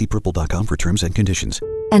drive. See purple.com for terms and conditions.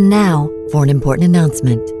 And now for an important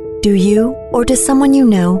announcement. Do you, or does someone you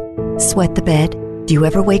know, sweat the bed? Do you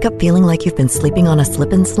ever wake up feeling like you've been sleeping on a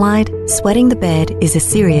slip and slide? Sweating the bed is a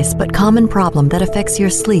serious but common problem that affects your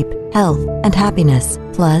sleep, health, and happiness.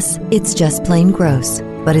 Plus, it's just plain gross.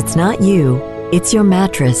 But it's not you, it's your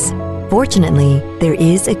mattress. Fortunately, there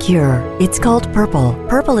is a cure. It's called Purple.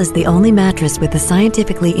 Purple is the only mattress with a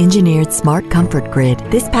scientifically engineered smart comfort grid.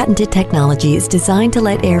 This patented technology is designed to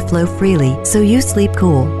let air flow freely so you sleep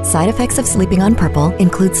cool. Side effects of sleeping on Purple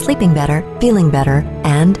include sleeping better, feeling better,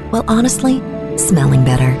 and, well, honestly, smelling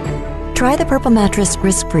better. Try the Purple mattress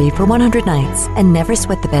risk-free for 100 nights and never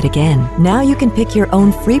sweat the bed again. Now you can pick your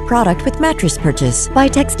own free product with mattress purchase by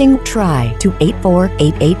texting TRY to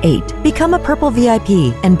 84888. Become a Purple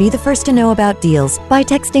VIP and be the first to know about deals by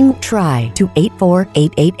texting TRY to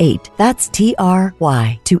 84888. That's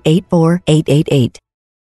TRY to 84888.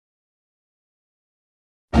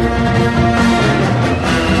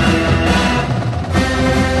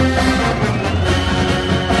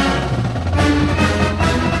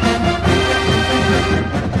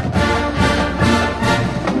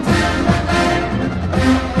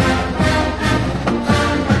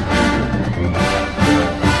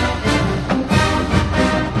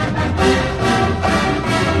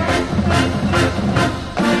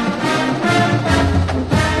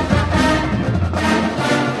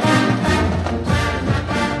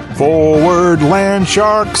 Forward, Land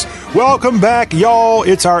Sharks. Welcome back, y'all.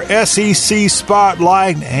 It's our SEC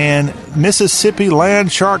Spotlight, and Mississippi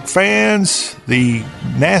Land Shark fans, the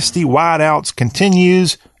nasty wideouts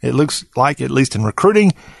continues, it looks like, at least in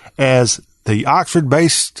recruiting, as the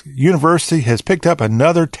Oxford-based university has picked up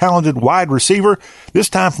another talented wide receiver, this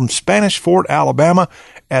time from Spanish Fort, Alabama,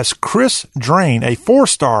 as Chris Drain, a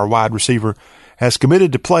 4-star wide receiver, has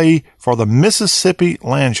committed to play for the Mississippi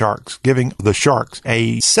Land Sharks, giving the Sharks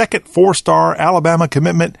a second 4-star Alabama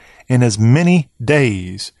commitment in as many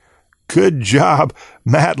days. Good job,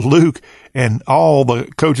 Matt Luke, and all the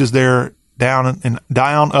coaches there down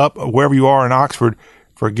up wherever you are in Oxford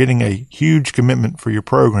for getting a huge commitment for your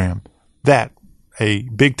program. That a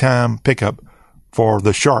big time pickup for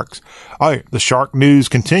the Sharks. All right, the Shark news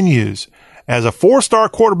continues as a 4-star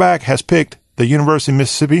quarterback has picked the University of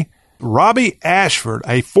Mississippi. Robbie Ashford,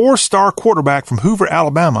 a 4-star quarterback from Hoover,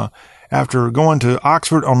 Alabama, after going to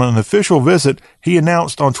Oxford on an official visit, he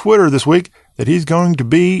announced on Twitter this week that he's going to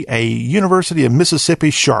be a University of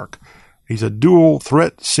Mississippi Shark. He's a dual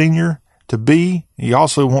threat senior to be. He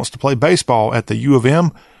also wants to play baseball at the U of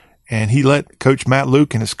M, and he let Coach Matt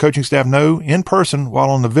Luke and his coaching staff know in person while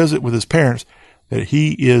on the visit with his parents that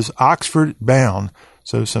he is Oxford bound.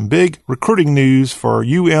 So some big recruiting news for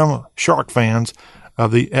UM Shark fans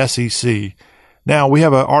of the SEC. Now, we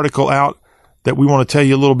have an article out that we want to tell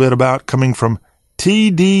you a little bit about coming from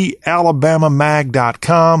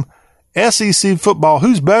tdalabamamag.com. SEC football,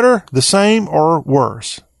 who's better, the same, or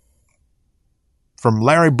worse? From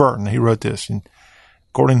Larry Burton, he wrote this. And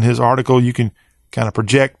according to his article, you can kind of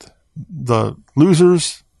project the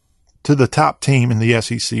losers to the top team in the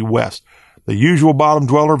SEC West. The usual bottom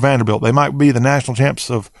dweller, Vanderbilt. They might be the national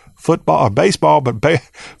champs of football or baseball, but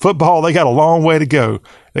football, they got a long way to go.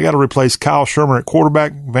 They got to replace Kyle Sherman at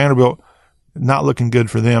quarterback. Vanderbilt, not looking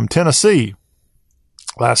good for them. Tennessee.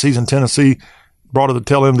 Last season, Tennessee brought it to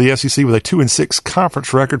tail end of the SEC with a 2-6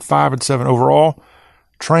 conference record, 5-7 overall.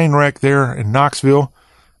 Train wreck there in Knoxville.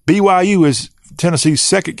 BYU is Tennessee's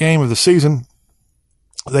second game of the season.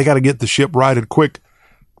 They got to get the ship righted quick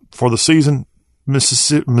for the season.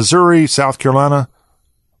 Mississippi, Missouri, South Carolina,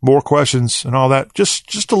 more questions and all that.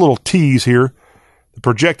 Just a little tease here. The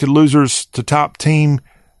projected losers to top team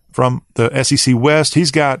from the SEC West. He's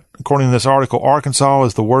got, according to this article, Arkansas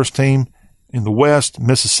is the worst team in the West.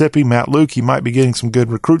 Mississippi, Matt Luke, he might be getting some good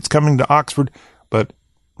recruits coming to Oxford, but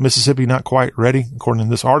Mississippi not quite ready, according to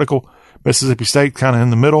this article. Mississippi State kind of in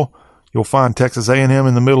the middle. You'll find Texas A&M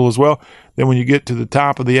in the middle as well. Then when you get to the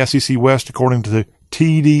top of the SEC West, according to the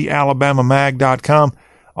tdalabamamag.com,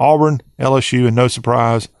 Auburn, LSU, and no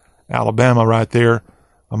surprise, Alabama right there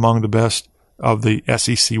among the best of the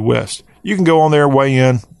SEC West. You can go on there, weigh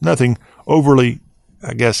in. Nothing overly,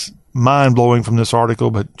 I guess, mind-blowing from this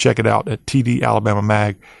article, but check it out at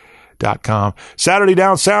tdalabamamag.com. Saturday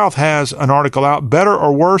Down South has an article out, Better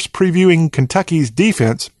or Worse, previewing Kentucky's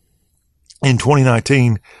defense in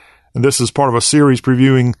 2019. And this is part of a series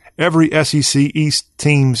previewing every SEC East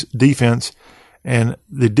team's defense. And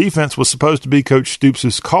the defense was supposed to be Coach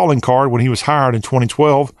Stoops' calling card when he was hired in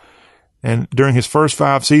 2012. And during his first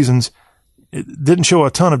 5 seasons, it didn't show a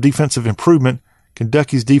ton of defensive improvement.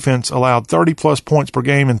 Kentucky's defense allowed 30-plus points per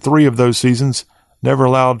game in 3 of those seasons, never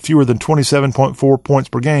allowed fewer than 27.4 points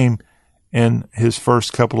per game in his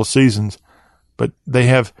first couple of seasons. But they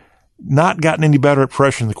have not gotten any better at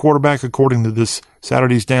pressuring the quarterback, according to this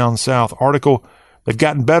Saturday's Down South article. They've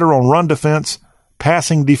gotten better on run defense.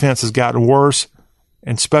 Passing defense has gotten worse,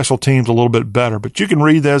 and special teams a little bit better. But you can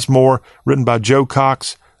read this more, written by Joe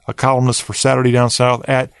Cox, a columnist for Saturday Down South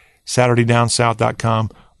at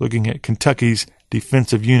SaturdayDownSouth.com, looking at Kentucky's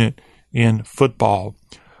defensive unit in football.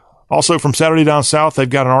 Also from Saturday Down South, they've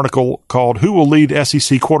got an article called Who Will Lead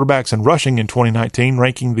SEC Quarterbacks in Rushing in 2019,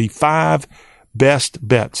 ranking the 5 best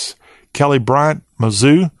bets. Kelly Bryant,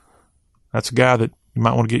 Mizzou, that's a guy that you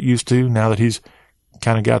might want to get used to now that he's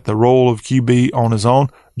kind of got the role of QB on his own.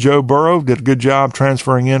 Joe Burrow did a good job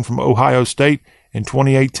transferring in from Ohio State in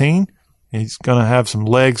 2018. He's going to have some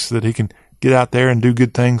legs that he can get out there and do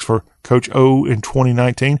good things for Coach O in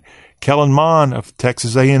 2019. Kellen Mond of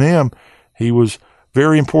Texas A&M, he was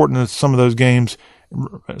very important in some of those games,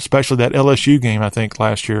 especially that LSU game, I think,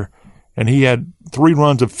 last year. And he had 3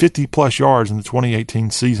 runs of 50-plus yards in the 2018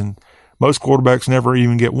 season. Most quarterbacks never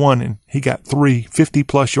even get one, and he got 3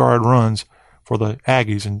 50-plus yard runs for the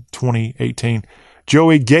Aggies in 2018.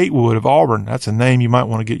 Joey Gatewood of Auburn, that's a name you might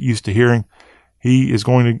want to get used to hearing. He is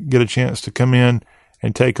going to get a chance to come in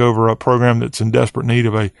and take over a program that's in desperate need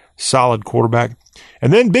of a solid quarterback.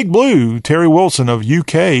 And then Big Blue, Terry Wilson of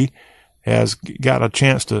UK, has got a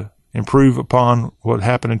chance to improve upon what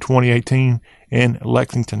happened in 2018 in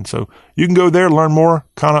Lexington. So you can go there and learn more.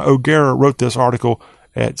 Connor O'Gara wrote this article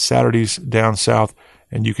at Saturdays Down South,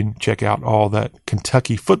 and you can check out all that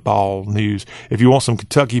Kentucky football news. If you want some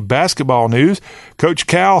Kentucky basketball news, Coach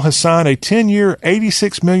Cal has signed a 10-year,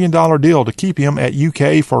 $86 million deal to keep him at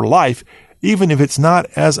UK for life, even if it's not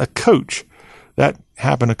as a coach. That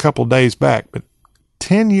happened a couple days back, but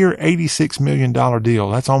 10-year, $86 million deal.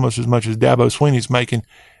 That's almost as much as Dabo Swinney's making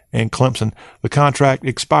and Clemson. The contract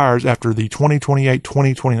expires after the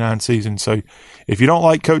 2028-2029 season. So if you don't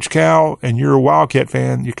like Coach Cal and you're a Wildcat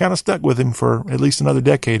fan, you're kind of stuck with him for at least another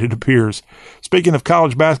decade, it appears. Speaking of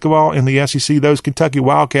college basketball in the SEC, those Kentucky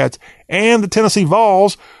Wildcats and the Tennessee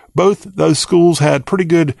Vols, both those schools had pretty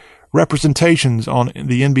good representations on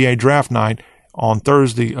the NBA draft night on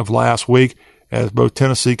Thursday of last week, as both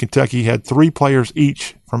Tennessee and Kentucky had 3 players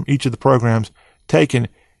each from each of the programs taken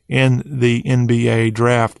in the NBA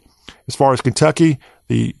draft. As far as Kentucky,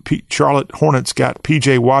 the Charlotte Hornets got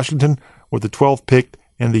P.J. Washington with the 12th pick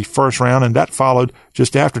in the first round, and that followed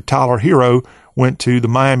just after Tyler Hero went to the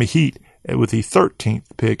Miami Heat with the 13th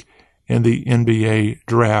pick in the NBA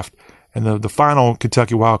draft. And the final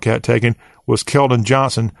Kentucky Wildcat taken was Keldon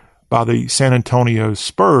Johnson by the San Antonio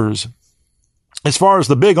Spurs. As far as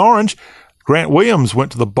the Big Orange, Grant Williams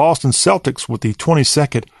went to the Boston Celtics with the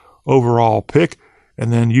 22nd overall pick.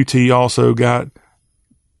 And then UT also got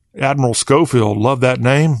Admiral Schofield. Love that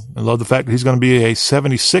name. I love the fact that he's going to be a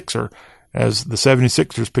 76er, as the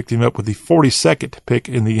 76ers picked him up with the 42nd pick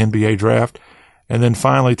in the NBA draft. And then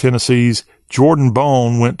finally, Tennessee's Jordan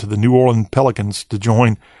Bone went to the New Orleans Pelicans to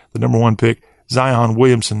join the number 1 pick, Zion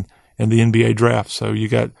Williamson, in the NBA draft. So you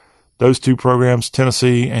got those 2 programs,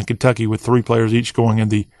 Tennessee and Kentucky, with 3 players each going in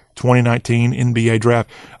the 2019 NBA draft.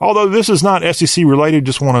 Although this is not SEC related,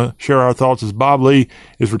 just want to share our thoughts as Bob Lee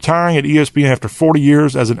is retiring at ESPN after 40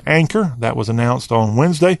 years as an anchor. That was announced on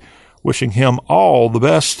Wednesday. Wishing him all the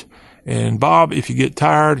best. And Bob, if you get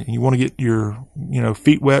tired and you want to get your,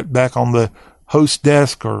 feet wet back on the host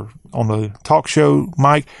desk or on the talk show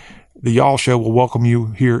mic, the Y'all Show will welcome you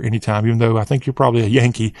here anytime, even though I think you're probably a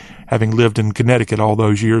Yankee, having lived in Connecticut all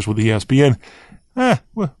those years with ESPN.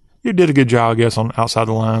 Well, you did a good job, I guess, on Outside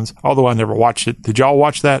the Lines, although I never watched it. Did y'all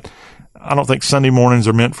watch that? I don't think Sunday mornings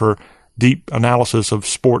are meant for deep analysis of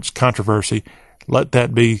sports controversy. Let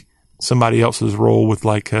that be somebody else's role with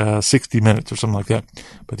 60 Minutes or something like that.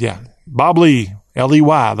 But yeah, Bob Lee,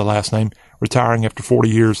 L-E-Y, the last name, retiring after 40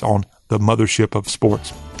 years on the mothership of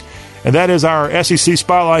sports. And that is our SEC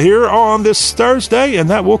Spotlight here on this Thursday, and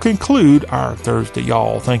that will conclude our Thursday,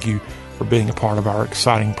 y'all. Thank you for being a part of our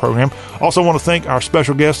exciting program. Also want to thank our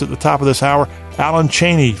special guest at the top of this hour, Alan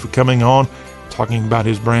Cheney, for coming on, talking about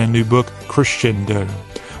his brand new book, Christian.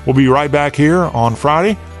 We'll be right back here on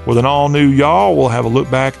Friday with an all-new Y'all. We'll have a look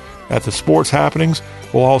back at the sports happenings.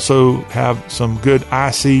 We'll also have some good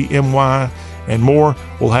ICMY and more.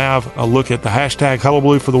 We'll have a look at the hashtag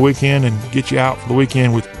Hullabaloo for the weekend and get you out for the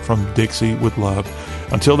weekend from Dixie with Love.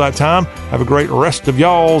 Until that time, have a great rest of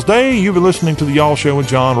y'all's day. You've been listening to the Y'all Show with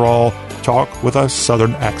John Rawl. Talk with a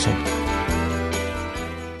Southern accent.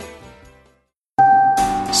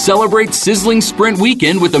 Celebrate Sizzling Sprint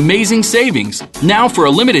Weekend with amazing savings. Now, for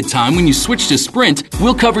a limited time, when you switch to Sprint,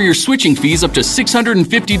 we'll cover your switching fees up to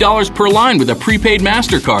 $650 per line with a prepaid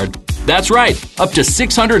MasterCard. That's right, up to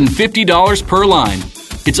 $650 per line.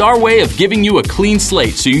 It's our way of giving you a clean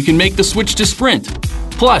slate so you can make the switch to Sprint.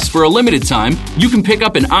 Plus, for a limited time, you can pick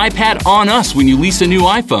up an iPad on us when you lease a new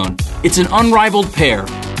iPhone. It's an unrivaled pair.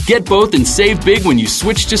 Get both and save big when you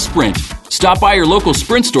switch to Sprint. Stop by your local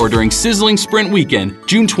Sprint store during Sizzling Sprint Weekend,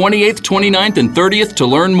 June 28th, 29th, and 30th to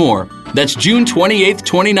learn more. That's June 28th,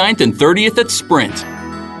 29th, and 30th at Sprint.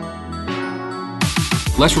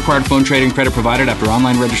 Less required phone trade and credit provided after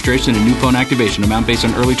online registration and new phone activation. Amount based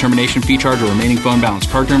on early termination fee charge or remaining phone balance.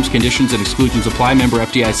 Card terms, conditions, and exclusions apply. Member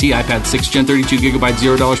FDIC. iPad 6 Gen 32 GB,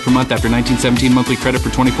 $0 per month after 1917. Monthly credit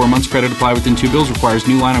for 24 months. Credit apply within 2 bills. Requires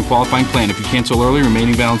new line on qualifying plan. If you cancel early,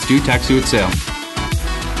 remaining balance due. Tax due at sale.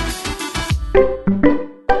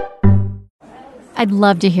 I'd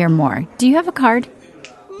love to hear more. Do you have a card?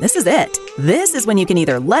 This is it. This is when you can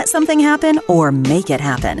either let something happen or make it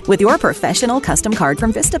happen with your professional custom card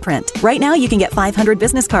from Vistaprint. Right now, you can get 500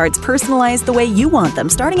 business cards personalized the way you want them,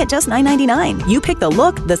 starting at just $9.99. You pick the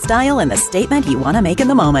look, the style, and the statement you want to make in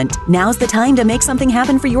the moment. Now's the time to make something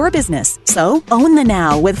happen for your business. So, own the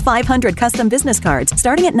now with 500 custom business cards,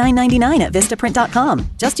 starting at $9.99 at Vistaprint.com.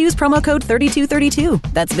 Just use promo code 3232.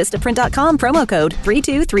 That's Vistaprint.com, promo code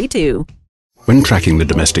 3232. When tracking the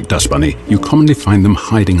domestic dust bunny, you commonly find them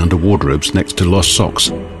hiding under wardrobes next to lost socks.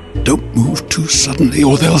 Don't move too suddenly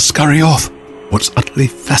or they'll scurry off. What's utterly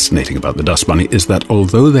fascinating about the dust bunny is that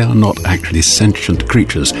although they are not actually sentient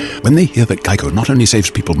creatures, when they hear that Geico not only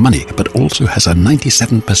saves people money, but also has a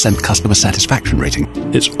 97% customer satisfaction rating,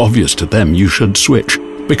 it's obvious to them you should switch.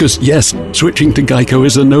 Because yes, switching to Geico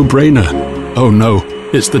is a no-brainer. Oh no,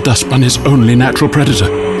 it's the dust bunny's only natural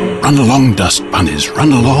predator. Run along, dust bunnies,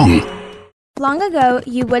 run along. Long ago,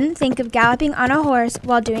 you wouldn't think of galloping on a horse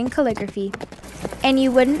while doing calligraphy, and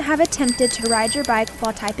you wouldn't have attempted to ride your bike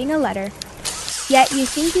while typing a letter. Yet you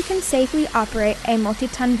think you can safely operate a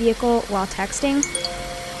multi-ton vehicle while texting?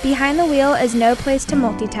 Behind the wheel is no place to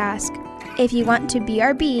multitask. If you want to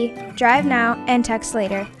BRB, drive now and text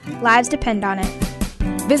later. Lives depend on it.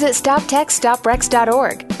 Visit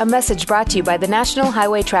StopTextStopWrecks.org, a message brought to you by the National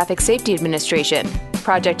Highway Traffic Safety Administration,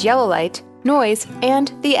 Project Yellow Light, Noise,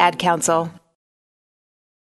 and the Ad Council.